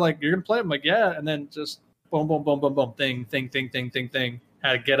 you guys were like, you're going to play? I'm like, yeah. And then just boom, boom, boom, boom, boom, thing.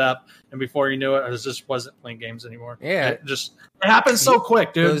 Had to get up. And before you knew it, I just wasn't playing games anymore. Yeah. It happened so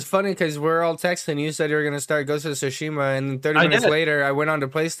quick, dude. It was funny because we're all texting. You said you were going to start Ghost of Tsushima. And 30 minutes later, I went on to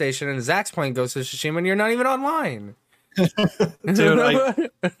PlayStation and Zach's playing Ghost of Tsushima and you're not even online. Dude,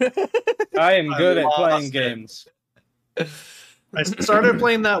 I am good at playing games. I started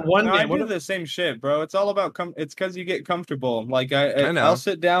playing that one game. I do the same shit, bro. It's all about it's because you get comfortable. Like I'll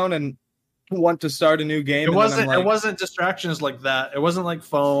sit down and want to start a new game. It wasn't distractions like that. It wasn't like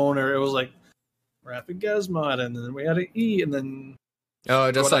phone, or it was like Rapid Gizmod, and then we had to eat, and then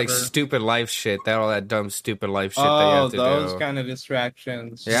just like stupid life shit. All that dumb stupid life shit that you have to do. Those kind of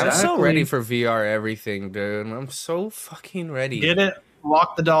distractions. Yeah, exactly. I'm so ready for VR everything, dude. I'm so fucking ready. Get it?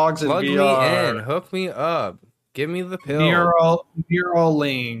 Walk the dogs in Plug VR. me in. Hook me up. Give me the pill.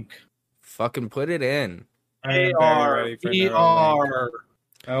 Neuralink. Fucking put it in. VR.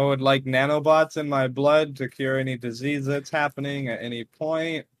 I would like nanobots in my blood to cure any disease that's happening at any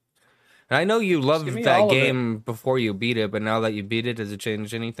point. I know you loved that game before you beat it, but now that you beat it, does it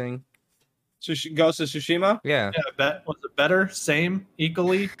change anything? Ghost of Tsushima? Yeah. Was it better? Same?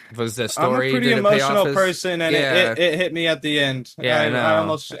 Equally? Was the story? I'm a pretty emotional person, and it hit me at the end. Yeah, I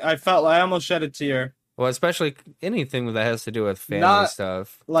almost shed a tear. Well, especially anything that has to do with family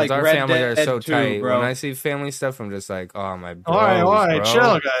stuff. Like our Red family Dead are so 2, tight. bro. When I see family stuff, I'm just like, oh my bros, all right, bro.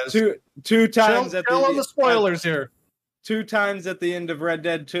 chill, guys. Two times chill on the spoilers here. 2 times at the end of Red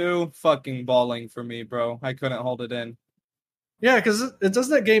Dead 2, fucking bawling for me, bro. I couldn't hold it in. Yeah, because it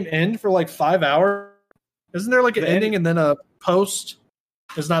doesn't that game end for like 5 hours? Isn't there like an ending and then a post?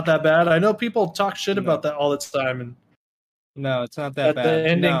 It's not that bad. I know people talk shit about that all the time, and no, it's not that bad. The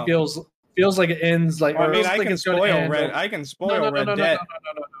ending feels like it ends like. I mean, I can spoil Red Dead.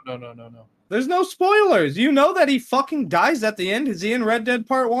 No. There's no spoilers. You know that he fucking dies at the end. Is he in Red Dead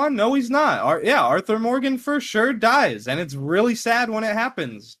Part 1? No, he's not. Arthur Morgan for sure dies, and it's really sad when it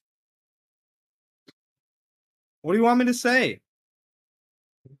happens. What do you want me to say?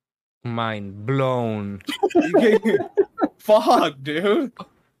 Mind blown. Fuck, dude.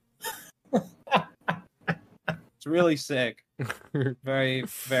 It's really sick. Very,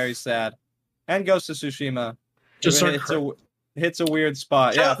 very sad. And Ghost of Tsushima. Hits a weird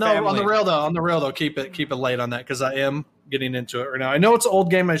spot. Yeah, no, on the rail though. Keep it light on that because I am getting into it right now. I know it's an old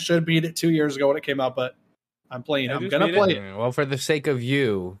game. I should beat it 2 years ago when it came out, but I'm playing. I'm gonna play it. Well, for the sake of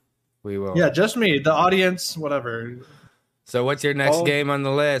you, we will. Yeah, just me, the audience, whatever. So, what's your next game on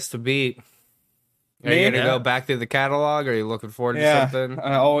the list to beat? Are you gonna go back through the catalog? Or are you looking forward to something?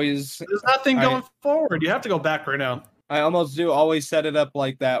 There's nothing going forward. You have to go back right now. I almost do always set it up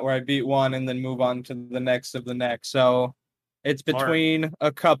like that, where I beat one and then move on to the next of the next. So it's between a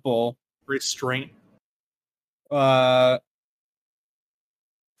couple. Restraint. Fucking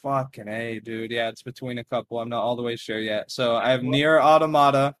A, dude. Yeah, it's between a couple. I'm not all the way sure yet. So I have Nier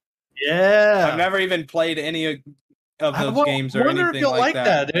Automata. Yeah. I've never even played any of those games or anything if you'll like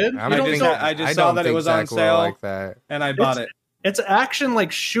that, dude. I just saw that it was on sale, and I bought it. It's an action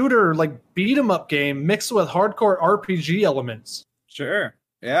like shooter, like beat 'em up game mixed with hardcore RPG elements. Sure.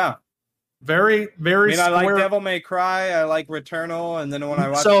 Yeah. Very, very. I like Devil May Cry. I like Returnal, and then when I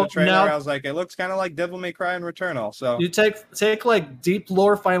watched the trailer, I was like, it looks kind of like Devil May Cry and Returnal. So you take like deep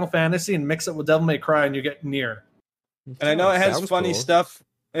lore Final Fantasy and mix it with Devil May Cry, and you get Nier. And I know it has funny stuff.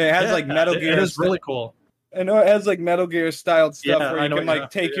 It has like Metal Gear. It is really cool. I know it has like Metal Gear styled stuff where you can like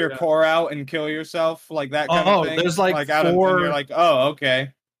take your core out and kill yourself, like that kind of thing. There's like 4. And you're like, oh, okay.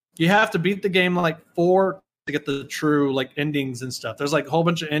 You have to beat the game like 4 to get the true like endings and stuff. There's like a whole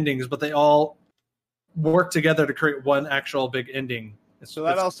bunch of endings, but they all work together to create one actual big ending. So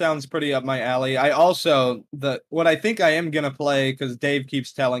that all sounds pretty up my alley. I also what I think I am gonna play, because Dave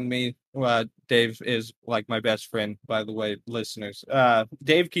keeps telling me. Dave is like my best friend, by the way, listeners.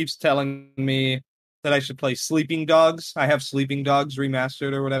 Dave keeps telling me that I should play Sleeping Dogs. I have Sleeping Dogs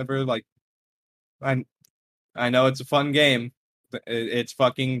remastered or whatever. Like, I know it's a fun game. It's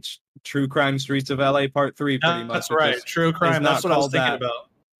fucking True Crime Streets of LA Part 3, pretty much. That's right, True Crime. That's what I was thinking about.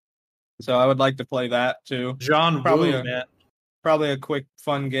 So I would like to play that too. John Woo, man. Probably a quick,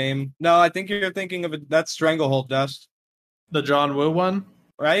 fun game. No, I think you're thinking of it. That's Stranglehold, Dust. The John Woo one,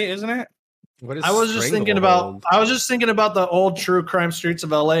 right? Isn't it? What is I was just thinking about the old True Crime Streets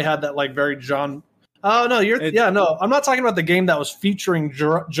of LA had that like very John. Oh no, no. I'm not talking about the game that was featuring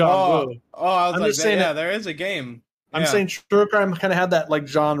John Woo. Oh, I was I'm like, just saying yeah, there is a game. I'm Yeah. saying True Crime kind of had that like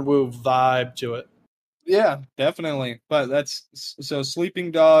John Woo vibe to it. Yeah, definitely. But that's so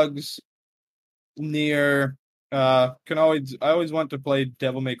Sleeping Dogs, Near. I always want to play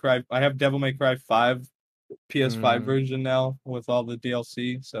Devil May Cry. I have Devil May Cry 5 PS5 version now with all the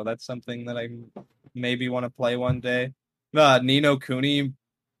DLC, so that's something that I maybe want to play one day. Ni no Kuni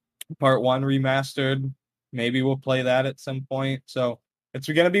Part 1 remastered. Maybe we'll play that at some point. So it's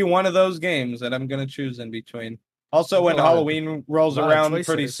going to be one of those games that I'm going to choose in between. Also, when Halloween rolls around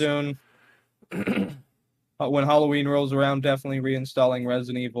pretty soon, when Halloween rolls around, definitely reinstalling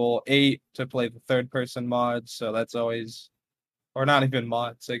Resident Evil 8 to play the third-person mods. So that's always, or not even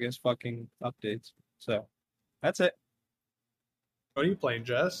mods, I guess, fucking updates. So that's it. What are you playing,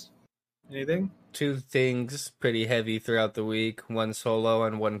 Jess? Anything? 2 things pretty heavy throughout the week. 1 solo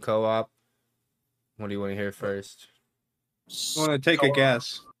and 1 co-op. What do you want to hear first? I want to take a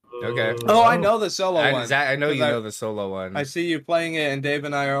guess. Okay. Oh, I know the solo one. I know you know the solo one. I see you playing it, and Dave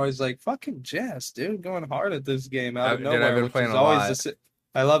and I are always like, "Fucking Jess, dude, going hard at this game out of nowhere." I've been playing a always lot.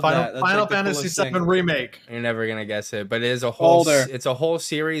 I love that. That's Final like the Fantasy coolest VII thing. Remake. You're never gonna guess it, but it is a whole. Older. It's a whole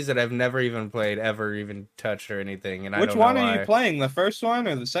series that I've never even played, ever even touched or anything. And Which I don't one know are why. you playing? The first one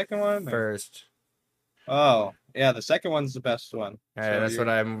or the second one? First? Oh, yeah, the second one's the best one. Yeah, that's what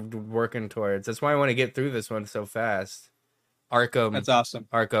I'm working towards. That's why I want to get through this one so fast. Arkham. That's awesome.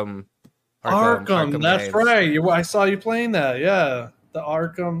 Arkham. That's games. right. I saw you playing that. Yeah, the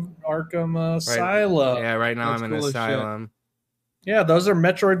Arkham Asylum. Yeah, right now That's I'm in cool as Asylum. Yeah, those are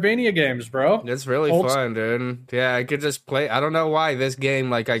Metroidvania games, bro. It's really fun, dude. Yeah, I could just play. I don't know why this game,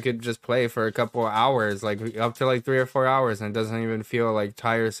 like, I could just play for a couple of hours, like up to like 3 or 4 hours, and it doesn't even feel like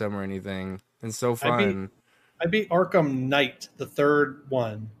tiresome or anything. It's so fun. I beat Arkham Knight, the third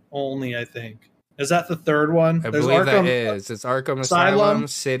one only. I think is that the third one? I believe that is. It's Arkham Asylum,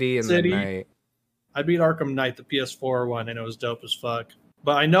 City, and the Night. I beat Arkham Knight, the PS4 one, and it was dope as fuck.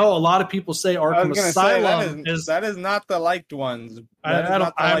 But I know a lot of people say Arkham Asylum that is not the liked ones. I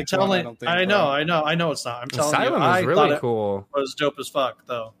know it's not. I'm telling Asylum you, is really cool. It was dope as fuck,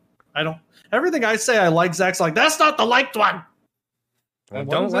 though. Everything I say I like, Zach's like, that's not the liked one. I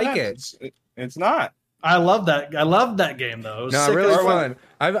don't like it. It's not. I love that. I love that game though. It was sick really as fun.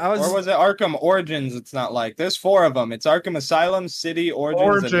 fuck. Or was it Arkham Origins? It's not like there's 4 of them. It's Arkham Asylum, City,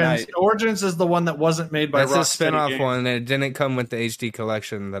 Origins, and Night. Origins is the one that wasn't made by. That's Rocksteady a spinoff Games. one, and it didn't come with the HD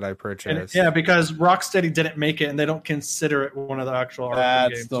collection that I purchased. Yeah, because Rocksteady didn't make it, and they don't consider it one of the actual Arkham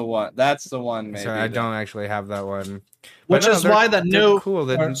games. That's the one. Maybe. Sorry, I don't actually have that one. Which is why the new. Cool.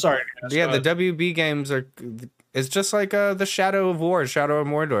 The WB games are. It's just like the Shadow of War, Shadow of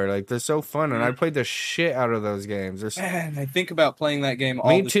Mordor. Like, they're so fun, and I played the shit out of those games. Man, I think about playing that game all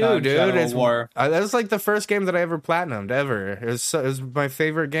the time. Me too, dude. Shadow of War. That was like the first game that I ever platinumed ever. It was my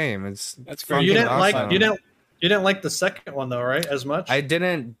favorite game. That's great. You didn't awesome. you didn't like the second one though, right? As much. I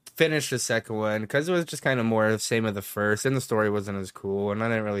didn't finish the second one because it was just kind of more the same of the first, and the story wasn't as cool, and I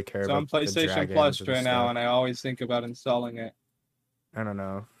didn't really care. So about on PlayStation Plus right now, and I always think about installing it. I don't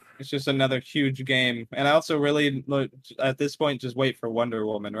know. It's just another huge game, and I also really at this point just wait for Wonder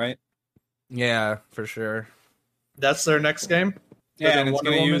Woman, right? Yeah, for sure. That's their next game. Yeah, and it's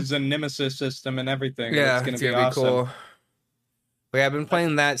going to use a Nemesis system and everything. Yeah, it's going to be awesome. Cool. But yeah, I've been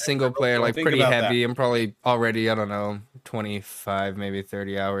playing that single player like pretty heavy. I'm probably already, I don't know, 25, maybe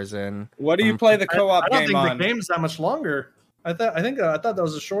 30 hours in. What do you play the co-op game on? I don't think the game's that much longer. I thought that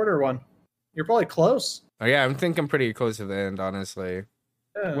was a shorter one. You're probably close. Oh yeah, I'm thinking pretty close to the end, honestly.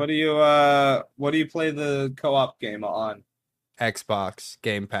 Yeah. What do you play the co-op game on? Xbox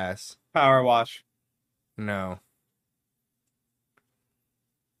Game Pass. Power Wash. No.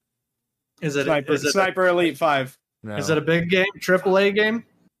 Is it Sniper Elite 5? No. Is it a big game? AAA game?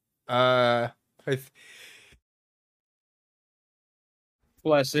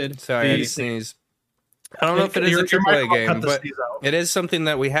 Blessed. Sorry, I sneeze. I don't know if it is a AAA game, but it is something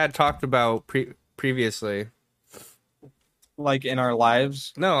that we had talked about previously. Like in our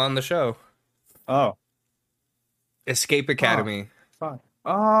lives? No, on the show. Oh. Escape Academy. Fun.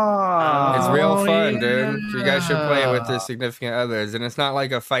 Oh. It's real fun, dude. You guys should play it with the significant others. And it's not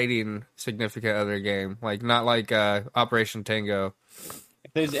like a fighting significant other game. Like, not like Operation Tango.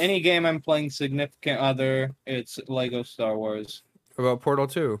 If there's any game I'm playing significant other, it's Lego Star Wars. What about Portal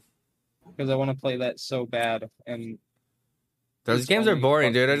 2? Because I want to play that so bad. And Those games are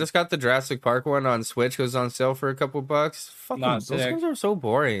boring, dude. I just got the Jurassic Park one on Switch. Goes on sale for a couple bucks. Fucking, those games are so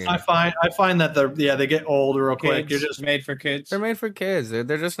boring. I find that they get old real quick. Kids, You're just made for kids. They're made for kids.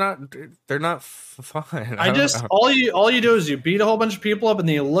 They're just not. They're not fun. all you do is you beat a whole bunch of people up, and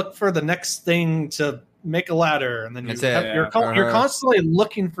then you look for the next thing to make a ladder, and then you're constantly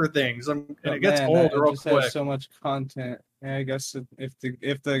looking for things, and it gets old real quick. Has so much content. Yeah, I guess if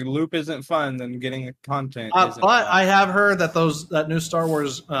the loop isn't fun, then getting the content. But I have heard that that new Star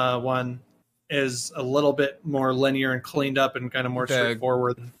Wars one is a little bit more linear and cleaned up and kind of more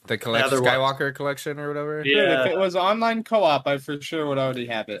straightforward. The Skywalker collection or whatever. Yeah, if it was online co-op, I for sure would already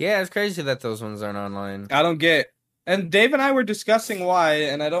have it. Yeah, it's crazy that those ones aren't online. I don't get. And Dave and I were discussing why,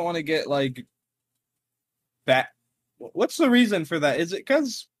 and I don't want to get like that. What's the reason for that? Is it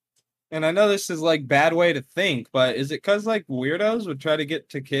because? And I know this is like bad way to think, but is it because like weirdos would try to get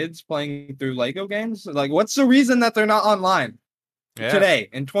to kids playing through Lego games? Like, what's the reason that they're not online today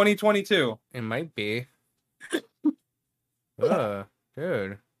in 2022? It might be. Dude.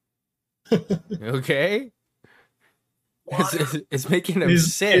 You okay? It's making him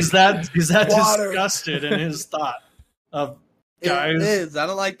sick. Is that disgusted in his thought of guys? It is. I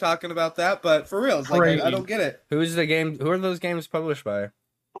don't like talking about that, but for real, it's like I don't get it. Who are those games published by?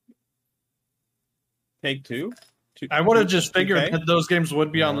 Take-Two? I would have just figured that those games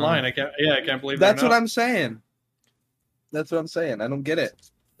would be online. I can't believe that's what I'm saying. That's what I'm saying. I don't get it.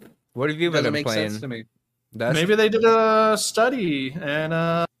 What have you been playing? Sense to me. Maybe they did a study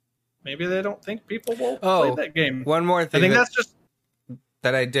and maybe they don't think people will play that game. One more thing. I think that's just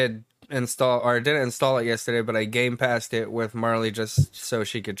that I did install, or I didn't install it yesterday, but I game passed it with Marley just so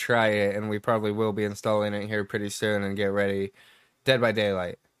she could try it, and we probably will be installing it here pretty soon and get ready. Dead by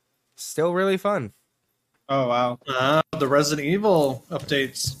Daylight. Still really fun. Oh, wow. The Resident Evil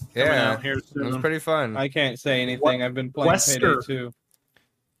updates coming out here soon. It was pretty fun. I can't say anything. I've been playing Payday 2.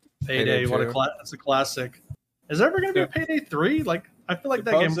 Payday, it's a classic. Is there ever going to be a Payday 3? Like, I feel like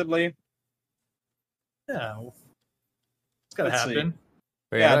supposedly. That game... Yeah. It's got to happen.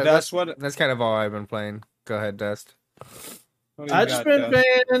 That's kind of all I've been playing. Go ahead, Dust. I've just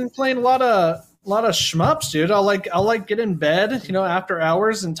been playing a lot of shmups, dude. I'll get in bed, after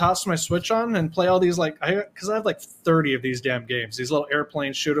hours and toss my Switch on and play all these because I have like 30 of these damn games, these little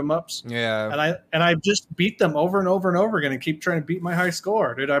airplane shoot 'em ups. Yeah. And I just beat them over and over and over again and keep trying to beat my high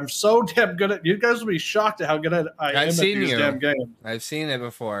score, dude. I'm so damn good at. You guys will be shocked at how good I am at these damn games. I've seen it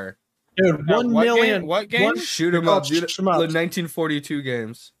before, dude. 1 million. What game? Shoot 'em up, dude. The 1942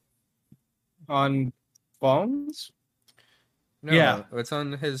 games on phones. No, yeah, it's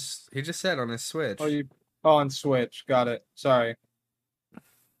on his. He just said on his Switch. On Switch. Got it. Sorry,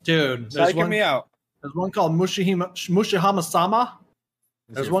 dude. Psyching me out. There's one called Mushihama-sama.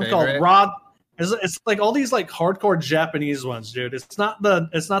 There's one favorite? called Rod. It's like all these like hardcore Japanese ones, dude. It's not the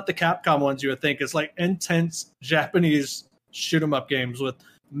Capcom ones you would think. It's like intense Japanese shoot 'em up games with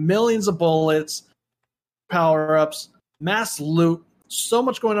millions of bullets, power ups, mass loot, so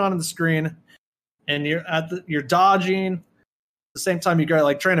much going on the screen, and you're dodging. At the same time, you got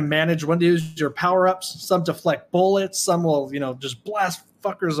like trying to manage when to use your power ups. Some deflect bullets, some will just blast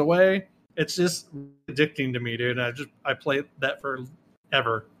fuckers away. It's just addicting to me, dude. I play that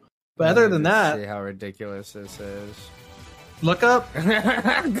forever. But other than that, see how ridiculous this is. Look up.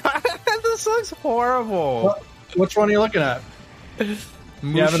 God, this looks horrible. Which one are you looking at? You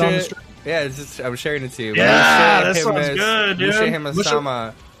have it on the screen? Yeah, I'm sharing it to you. Yeah, this one's good, dude.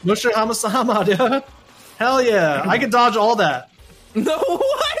 Mushihama-sama, dude. Hell yeah! I can dodge all that. No,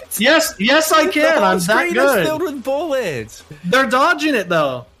 what? Yes, I can. I'm that good. Is filled with bullets. They're dodging it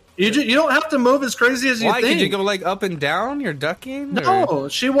though. You don't have to move as crazy as you think. Why? Could you go like up and down? You're ducking? No, or?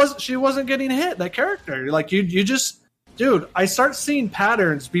 she wasn't getting hit. That character, like you just, dude. I start seeing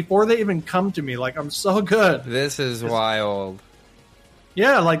patterns before they even come to me. Like I'm so good. This is wild.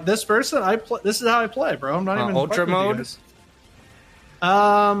 Yeah, like this person, this is how I play, bro. I'm not even ultra mode.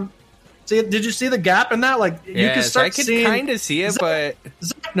 See, did you see the gap in that? Like you can start I could seeing. Kind of see it, but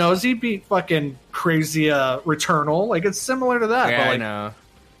Zach knows he beat fucking crazy Returnal. Like it's similar to that. Yeah, but, like, I know.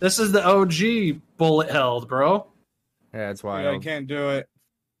 This is the OG bullet held, bro. Yeah, it's wild. Yeah, I can't do it.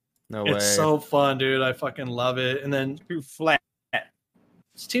 No way. It's so fun, dude. I fucking love it. And then too flat.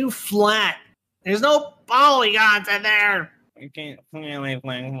 It's too flat. There's no polygons in there. I can't play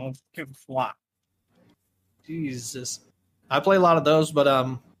anything. It's too flat. Jesus. I play a lot of those, but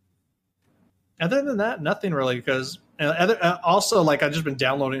other than that, nothing really. Because also, like, I've just been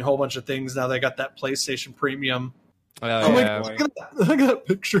downloading a whole bunch of things now. They got that PlayStation Premium. Oh yeah. Look at that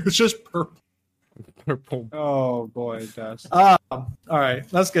picture. It's just purple. Purple. Oh boy, Dust. All right,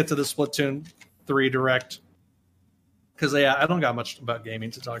 let's get to the Splatoon 3 Direct. Because yeah, I don't got much about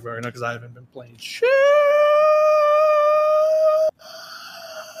gaming to talk about right now because I haven't been playing shit.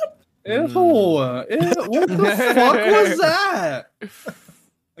 Ew, what the fuck was that?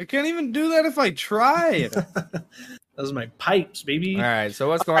 I can't even do that if I tried. Those are my pipes, baby. All right, so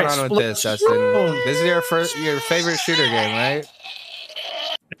what's going on with this, Dustin? This is your favorite shooter game, right?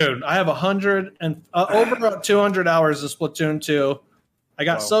 Dude, I have 100 and over 200 hours of Splatoon 2. I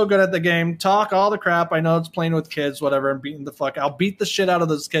got so good at the game. Talk all the crap. I know it's playing with kids, whatever. I'm beating the fuck. I'll beat the shit out of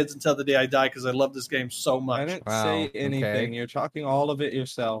those kids until the day I die because I love this game so much. I didn't say anything. Okay. You're talking all of it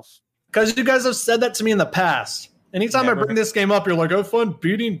yourself. Because you guys have said that to me in the past. Anytime I bring this game up, you're like, "Oh, fun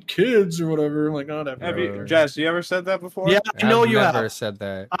beating kids or whatever." I'm like, "Oh, whatever." Have you, Jess? You ever said that before? Yeah, I know you have. Never said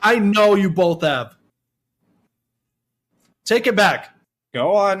that. I know you both have. Take it back.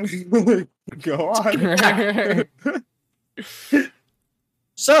 Go on. Go on.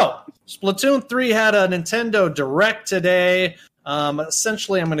 So, Splatoon 3 had a Nintendo Direct today.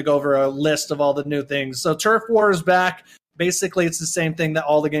 Essentially, I'm going to go over a list of all the new things. So, Turf War is back. Basically, it's the same thing that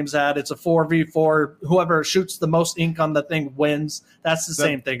all the games had. It's a 4v4. Whoever shoots the most ink on the thing wins. That's the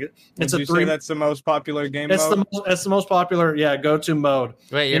same thing. It's Would you say that's the most popular game mode? It's the most popular, go-to mode.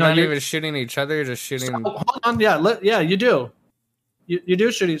 Wait, you're not even shooting each other? You're just shooting... Hold on, yeah, you do. You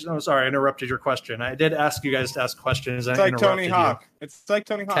do shoot each... Oh, sorry, I interrupted your question. I did ask you guys to ask questions. It's like Tony Hawk. It's like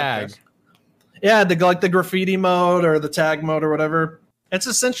Tony Hawk. Tag. Yeah, the graffiti mode or the tag mode or whatever. It's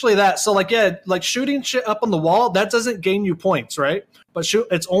essentially that. So, like shooting shit up on the wall, that doesn't gain you points, right? But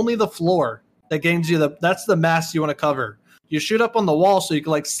it's only the floor that gains you that's the mass you want to cover. You shoot up on the wall so you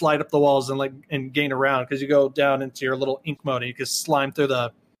can slide up the walls and gain around because you go down into your little ink mode and you can slime through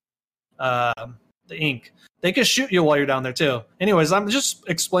the ink. They can shoot you while you're down there too. Anyways, I'm just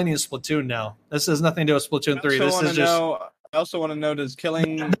explaining Splatoon now. This has nothing to do with Splatoon 3. I also want to know, does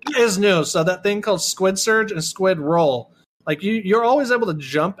killing... That is new. So that thing called Squid Surge and Squid Roll. Like you're always able to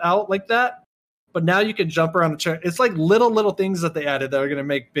jump out like that, but now you can jump around the chair. It's like little things that they added that are going to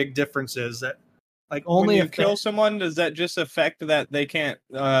make big differences. That like only when you kill someone, does that just affect that they can't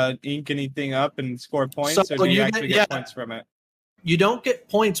ink anything up and score points, or do you actually get points from it? You don't get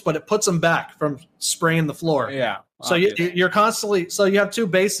points, but it puts them back from spraying the floor. Yeah. So you're constantly. So you have two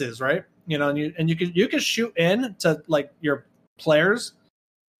bases, right? You know, and you can shoot in to like your players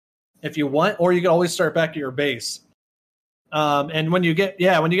if you want, or you can always start back at your base. And when you get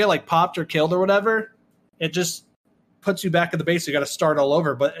like popped or killed or whatever, it just puts you back at the base. You got to start all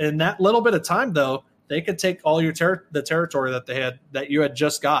over. But in that little bit of time, though, they could take all your the territory that you had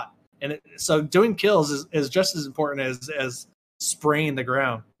just got. And so doing kills is just as important as spraying the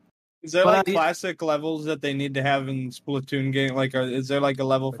ground. Is there classic levels that they need to have in Splatoon game? Like, is there like a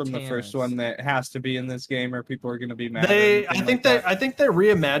level from the first one that has to be in this game, or people are going to be mad? I think they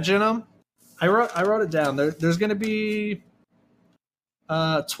reimagine them. I wrote it down. There's going to be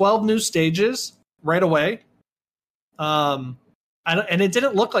 12 new stages right away. And it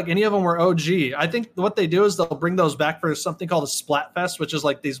didn't look like any of them were OG. I think what they do is they'll bring those back for something called a Splatfest, which is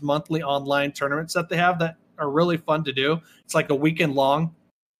like these monthly online tournaments that they have that are really fun to do. It's like a weekend long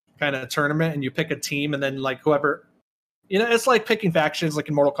kind of tournament, and you pick a team, and then like whoever, it's like picking factions like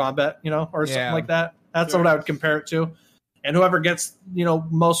in Mortal Kombat, or something like that. That's what I would compare it to. And whoever gets,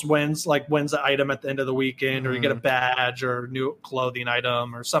 most wins, like wins the item at the end of the weekend, or you get a badge or new clothing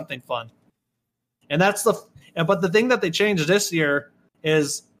item or something fun. And but the thing that they changed this year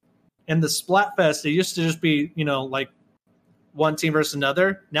is in the Splatfest, it used to just be, like one team versus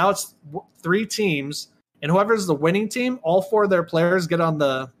another. Now it's 3 teams, and whoever's the winning team, all 4 of their players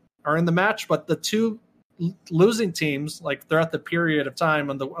are in the match, but the 2 losing teams, like throughout the period of time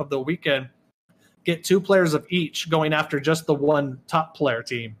of the weekend, get 2 players of each going after just the one top player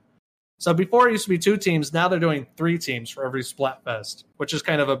team. So before it used to be 2 teams, now they're doing 3 teams for every Splatfest, which is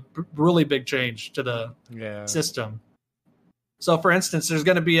kind of a really big change to the system. So for instance, there's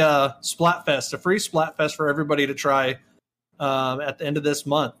going to be a Splatfest, a free Splatfest for everybody to try at the end of this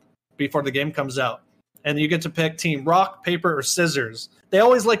month before the game comes out. And you get to pick team rock, paper, or scissors. They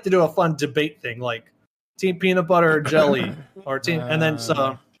always like to do a fun debate thing, like team peanut butter or jelly, or team, and then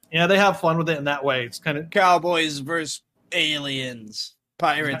they have fun with it in that way. It's kind of Cowboys versus aliens,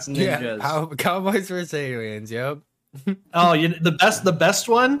 pirates, ninjas. Yeah, Cowboys versus aliens. Yep. The best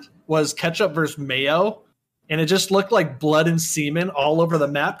one was ketchup versus mayo, and it just looked like blood and semen all over the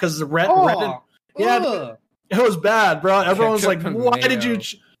map because the red. It was bad, bro. Everyone was like,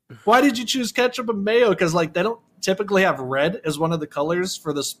 Why did you choose ketchup and mayo? Because like they don't typically have red as one of the colors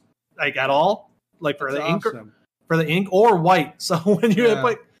for this, like at all, like for the ink or white. So when you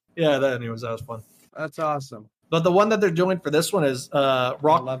anyways, that was fun. That's awesome. But the one that they're doing for this one is love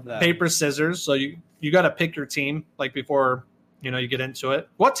rock, that. paper, scissors. So you got to pick your team like before you get into it.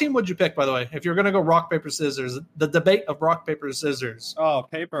 What team would you pick, by the way, if you're going to go rock, paper, scissors? The debate of rock, paper, scissors. Oh,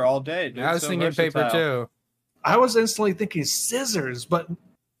 paper all day, dude. I was thinking paper too. I was instantly thinking scissors, but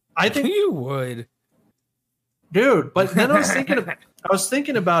I think You would. dude. But then I was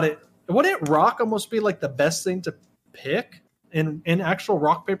thinking about it. Wouldn't rock almost be like the best thing to pick in actual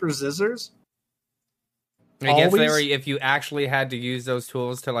rock, paper, scissors? I guess Always? if you actually had to use those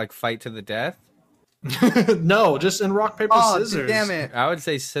tools to like fight to the death, No, just in rock, paper, scissors. damn it. I would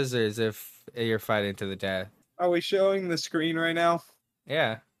say scissors if you're fighting to the death. Are we showing the screen right now?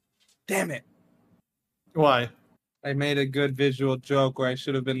 Yeah. Damn it. Why? I made a good visual joke where I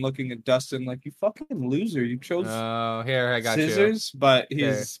should have been looking at Dustin like, you fucking loser. You chose Oh, here I got scissors, but you.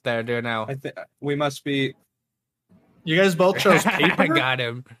 he's... There, do it now. I think we must be... You guys both chose paper? I got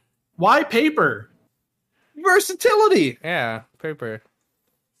him. Why paper? Versatility! Yeah, paper.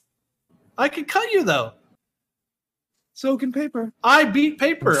 I could cut you though. So can paper. I beat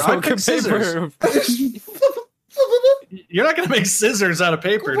paper. I So picked scissors. You're not gonna make scissors out of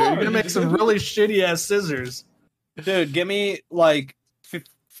paper, dude. You're gonna make some really shitty ass scissors. Dude, give me like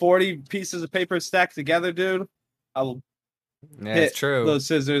 40 pieces of paper stacked together, dude. I will Yeah, hit it's true. those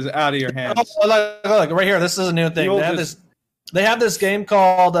scissors out of your hands. Oh, look, right here. This is a new thing. You'll They have this game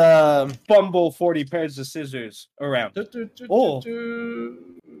called Fumble 40 pairs of scissors around. Oh.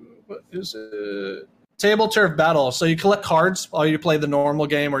 What is it? Table Turf Battle. So you collect cards while you play the normal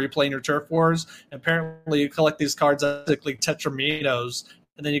game or you're playing your Turf Wars. And apparently you collect these cards basically Tetraminos,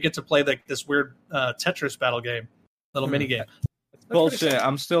 and then you get to play like this weird Tetris battle game, little mini game. Bullshit.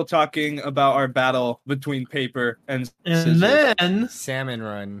 I'm still talking about our battle between paper and scissors. And then Salmon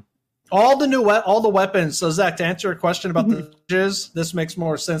run. all the weapons. So Zach, to answer your question about the jizz, this makes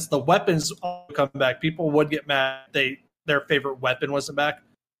more sense. The weapons all come back. People would get mad if their favorite weapon wasn't back.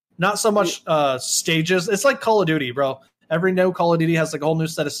 Not so much stages. It's like Call of Duty, bro. Every new Call of Duty has like a whole new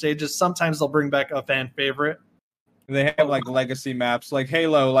set of stages. Sometimes they'll bring back a fan favorite. They have like legacy maps, like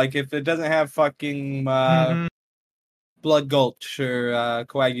Halo. Like if it doesn't have fucking blood gulch or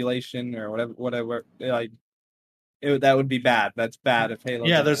coagulation or whatever, like that would be bad. That's bad if Halo.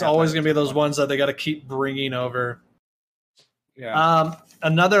 Yeah, there's always gonna be those ones that they got to keep bringing over. Yeah.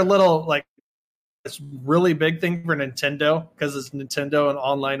 Another little like it's really big thing for Nintendo because it's Nintendo and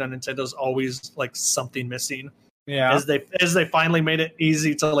online on Nintendo is always like something missing. Yeah. As they finally made it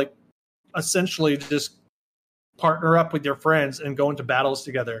easy to like essentially just partner up with your friends and go into battles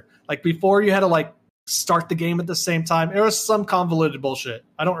together. Like before, you had to like start the game at the same time. It was some convoluted bullshit.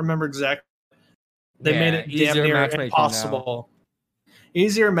 I don't remember exactly. They made it damn near impossible.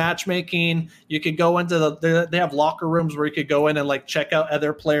 Easier matchmaking. You could go into they have locker rooms where you could go in and like check out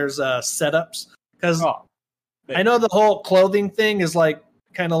other players' setups. Because I know the whole clothing thing is like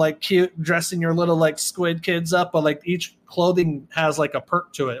kind of like cute, dressing your little like squid kids up, but like each clothing has like a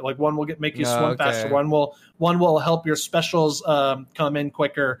perk to it. Like one will make you swim faster. One will help your specials come in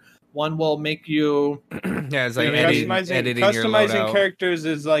quicker. One will make you yeah, it's like customizing characters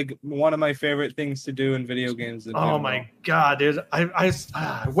is like one of my favorite things to do in video games. Oh my god, dude!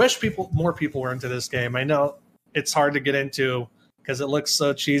 I wish more people were into this game. I know it's hard to get into because it looks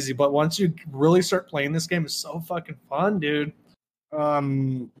so cheesy, but once you really start playing this game, it's so fucking fun, dude.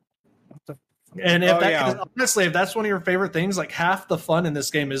 And honestly, if that's one of your favorite things, like half the fun in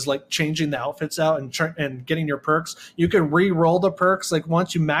this game is like changing the outfits out and getting your perks. You can re-roll the perks. Like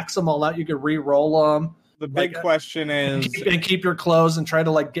once you max them all out, you can re-roll them. The big question is keep your clothes and try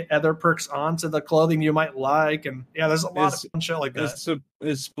to like get other perks onto the clothing you might like. And yeah, there's a lot of fun shit like that.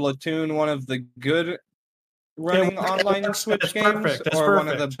 Is Splatoon one of the good running online Switch games, or one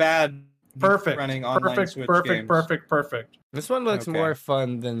of the bad running online Switch games? Perfect. This one looks more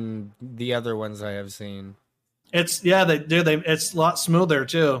fun than the other ones I have seen. It's it's a lot smoother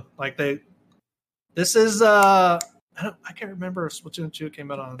too. Like this is I can't remember if Splatoon 2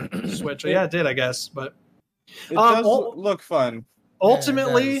 came out on Switch. Yeah, it did, I guess, but it does look fun.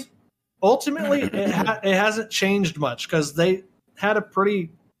 Ultimately, it hasn't changed much because they had a pretty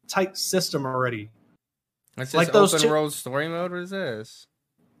tight system already. It's like those open world story mode. What is this?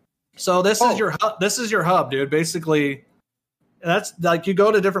 So this is your hub. This is your hub, dude. Basically, that's like you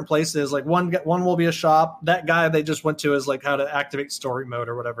go to different places. Like one will be a shop. That guy they just went to is like how to activate story mode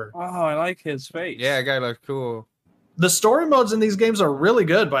or whatever. Oh, I like his face. Yeah, that guy looks cool. The story modes in these games are really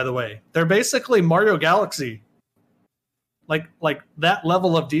good, by the way. They're basically Mario Galaxy. Like that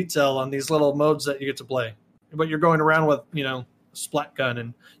level of detail on these little modes that you get to play. But you're going around with, splat gun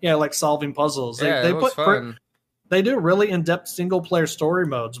and like solving puzzles. Yeah, it looks fun. They do really in-depth single-player story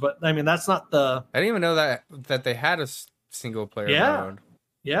modes, but I mean that's not the. I didn't even know that they had a single player mode.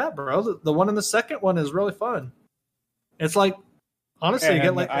 Yeah, bro. The one in the second one is really fun. It's like honestly, you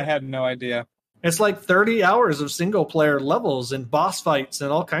get like I had no idea. It's like 30 hours of single-player levels and boss fights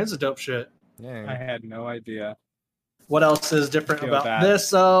and all kinds of dope shit. Yeah, I had no idea. What else is different about bad. this?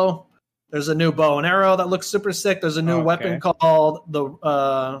 So there's a new bow and arrow that looks super sick. There's a new weapon called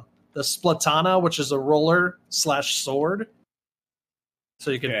the Splatana, which is a roller/sword.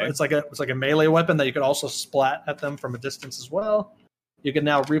 So you can it's like a melee weapon that you could also splat at them from a distance as well. You can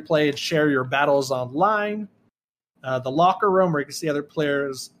now replay and share your battles online. The locker room where you can see other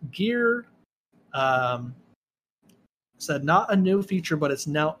players' gear. Said not a new feature, but it's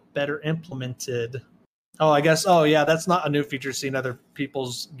now better implemented. Oh, I guess. Oh, yeah, that's not a new feature. Seeing other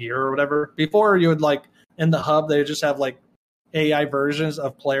people's gear or whatever. Before you would like in the hub, they would just have like AI versions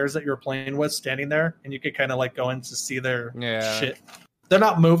of players that you're playing with standing there, and you could kind of like go in to see their shit. They're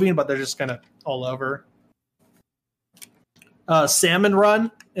not moving, but they're just kind of all over. Salmon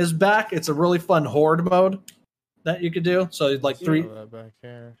Run is back. It's a really fun horde mode that you could do. So like three. Back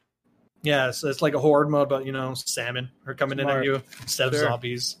here. Yeah, so it's like a horde mode, but salmon are coming in at you instead of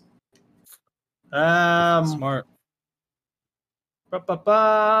zombies. Smart.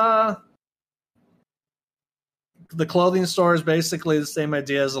 The clothing store is basically the same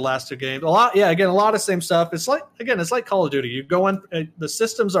idea as the last two games. A lot of same stuff. It's like Call of Duty. You go in, the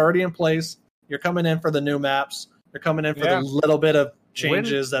system's already in place. You're coming in for the new maps. You're coming in for the little bit of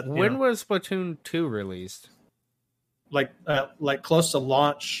changes when was Splatoon 2 released? Like close to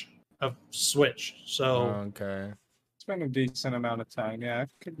launch of Switch. So okay. It's been a decent amount of time, yeah.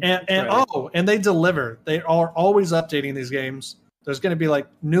 And they deliver. They are always updating these games. There's going to be like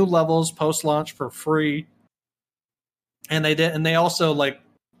new levels post-launch for free. And they also like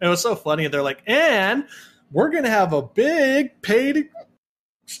it was so funny. They're like, and we're going to have a big paid.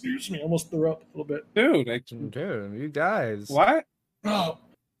 Excuse me, I almost threw up a little bit, dude. You guys, what? Oh,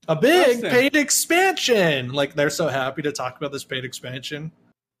 a big paid expansion. Like they're so happy to talk about this paid expansion.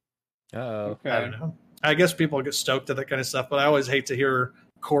 Okay. I don't know. I guess people get stoked at that kind of stuff, but I always hate to hear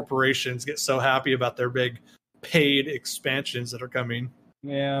corporations get so happy about their big paid expansions that are coming.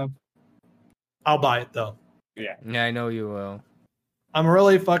 Yeah. I'll buy it though. Yeah. Yeah, I know you will. I'm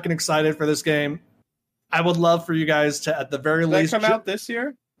really fucking excited for this game. I would love for you guys to, at the very least, come out this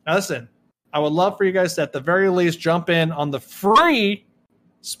year. Now listen, I would love for you guys to, at the very least, jump in on the free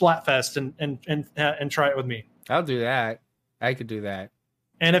Splatfest and try it with me. I'll do that. I could do that.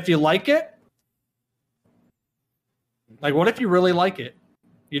 And if you like it, like, what if you really like it?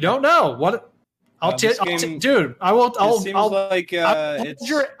 You don't know what. Dude. I will. I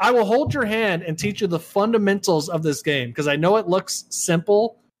will hold your hand and teach you the fundamentals of this game because I know it looks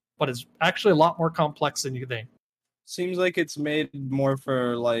simple, but it's actually a lot more complex than you think. Seems like it's made more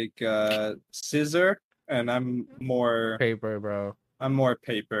for like scissor, and I'm more paper, bro. I'm more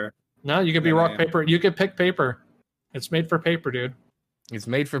paper. No, you could be rock paper. You could pick paper. It's made for paper, dude. It's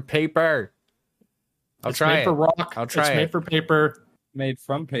made for paper. It's made for rock. I'll try it. It's made for paper. Made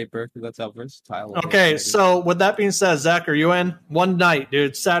from paper, because that's how versatile it is. Okay, so with that being said, Zach, are you in? One night,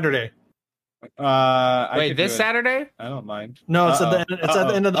 dude. Saturday. Wait, this Saturday? I don't mind. No, it's at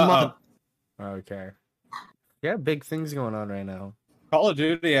the end of the month. Okay. Yeah, big things going on right now. Call of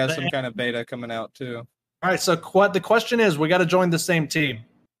Duty has some kind of beta coming out too. All right, so the question is, we got to join the same team.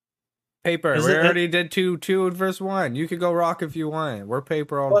 Paper. We already did two versus one. You could go rock if you want. We're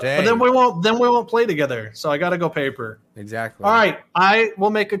paper all day. But then we won't play together. So I got to go paper. Exactly. All right, I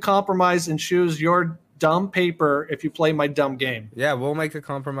will make a compromise and choose your dumb paper if you play my dumb game. Yeah, we'll make a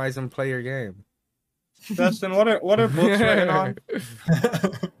compromise and play your game. Dustin, what are books written on?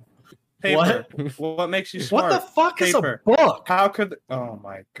 Paper. What makes you smart? What the fuck paper. Is a book? How could? Oh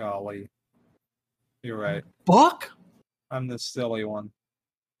my golly! You're right. Book? I'm the silly one.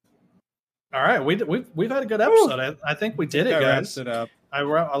 All right, we've had a good episode. I think we did it, guys. It up. I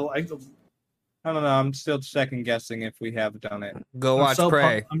don't know. I'm still second guessing if we have done it. Go watch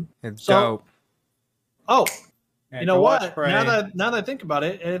Prey. It's dope. Oh, you know what? Now that I think about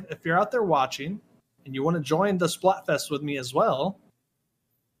it, if you're out there watching and you want to join the Splatfest with me as well,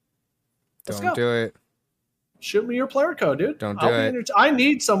 don't do it. Shoot me your player code, dude. Don't do it. I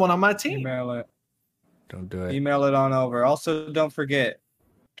need someone on my team. Email it. Don't do it. Email it on over. Also, don't forget,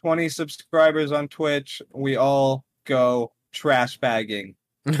 20 subscribers on Twitch. We all go trash bagging.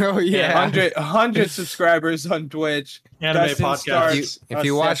 Oh yeah, 100 subscribers on Twitch. Anime podcast. If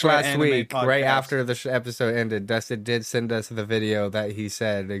you watched last week, right after the episode ended, Dustin did send us the video that he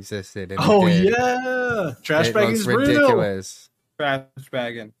said existed. And yeah, trash bagging is ridiculous. Trash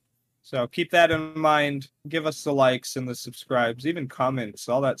bagging. So keep that in mind. Give us the likes and the subscribes, even comments.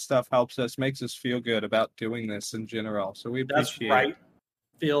 All that stuff helps us, makes us feel good about doing this in general. So we appreciate That's right. it.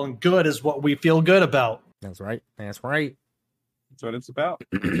 Feeling good is what we feel good about. That's right. That's right. That's what it's about.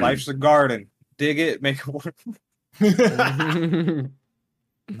 Life's a garden. Dig it, make it work. I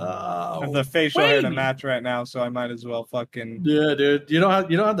have the facial hair to match right now, so I might as well fucking. Yeah, dude. You don't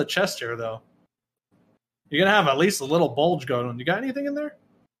have the chest hair though. You're gonna have at least a little bulge going on. You got anything in there?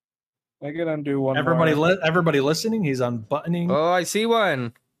 I could undo one. Everybody listening. He's unbuttoning. Oh, I see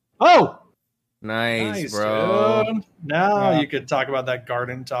one. Oh, nice, bro. Dude. Now you could talk about that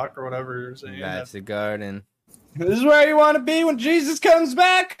garden talk or whatever you're saying. That's the garden. This is where you want to be when Jesus comes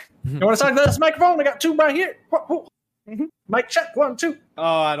back. You want to talk to this microphone? I got two right here. Mm-hmm. Mic check 1, 2. Oh,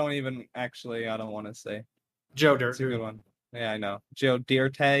 I don't want to say. Joe Dirt. It's a good one. Yeah, I know. Joe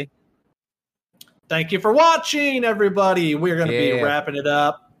Dirte. Thank you for watching, everybody. We're going to be wrapping it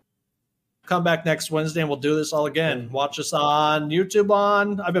up. Come back next Wednesday and we'll do this all again. Watch us on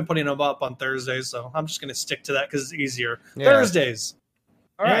YouTube I've been putting them up on Thursdays, so I'm just going to stick to that because it's easier. Yeah. Thursdays.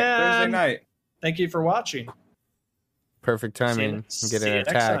 All right, Thursday night. Thank you for watching. Perfect timing. Getting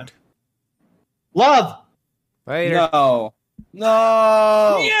attacked. Love. Later.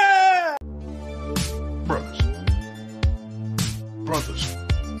 No. Yeah. Brothers.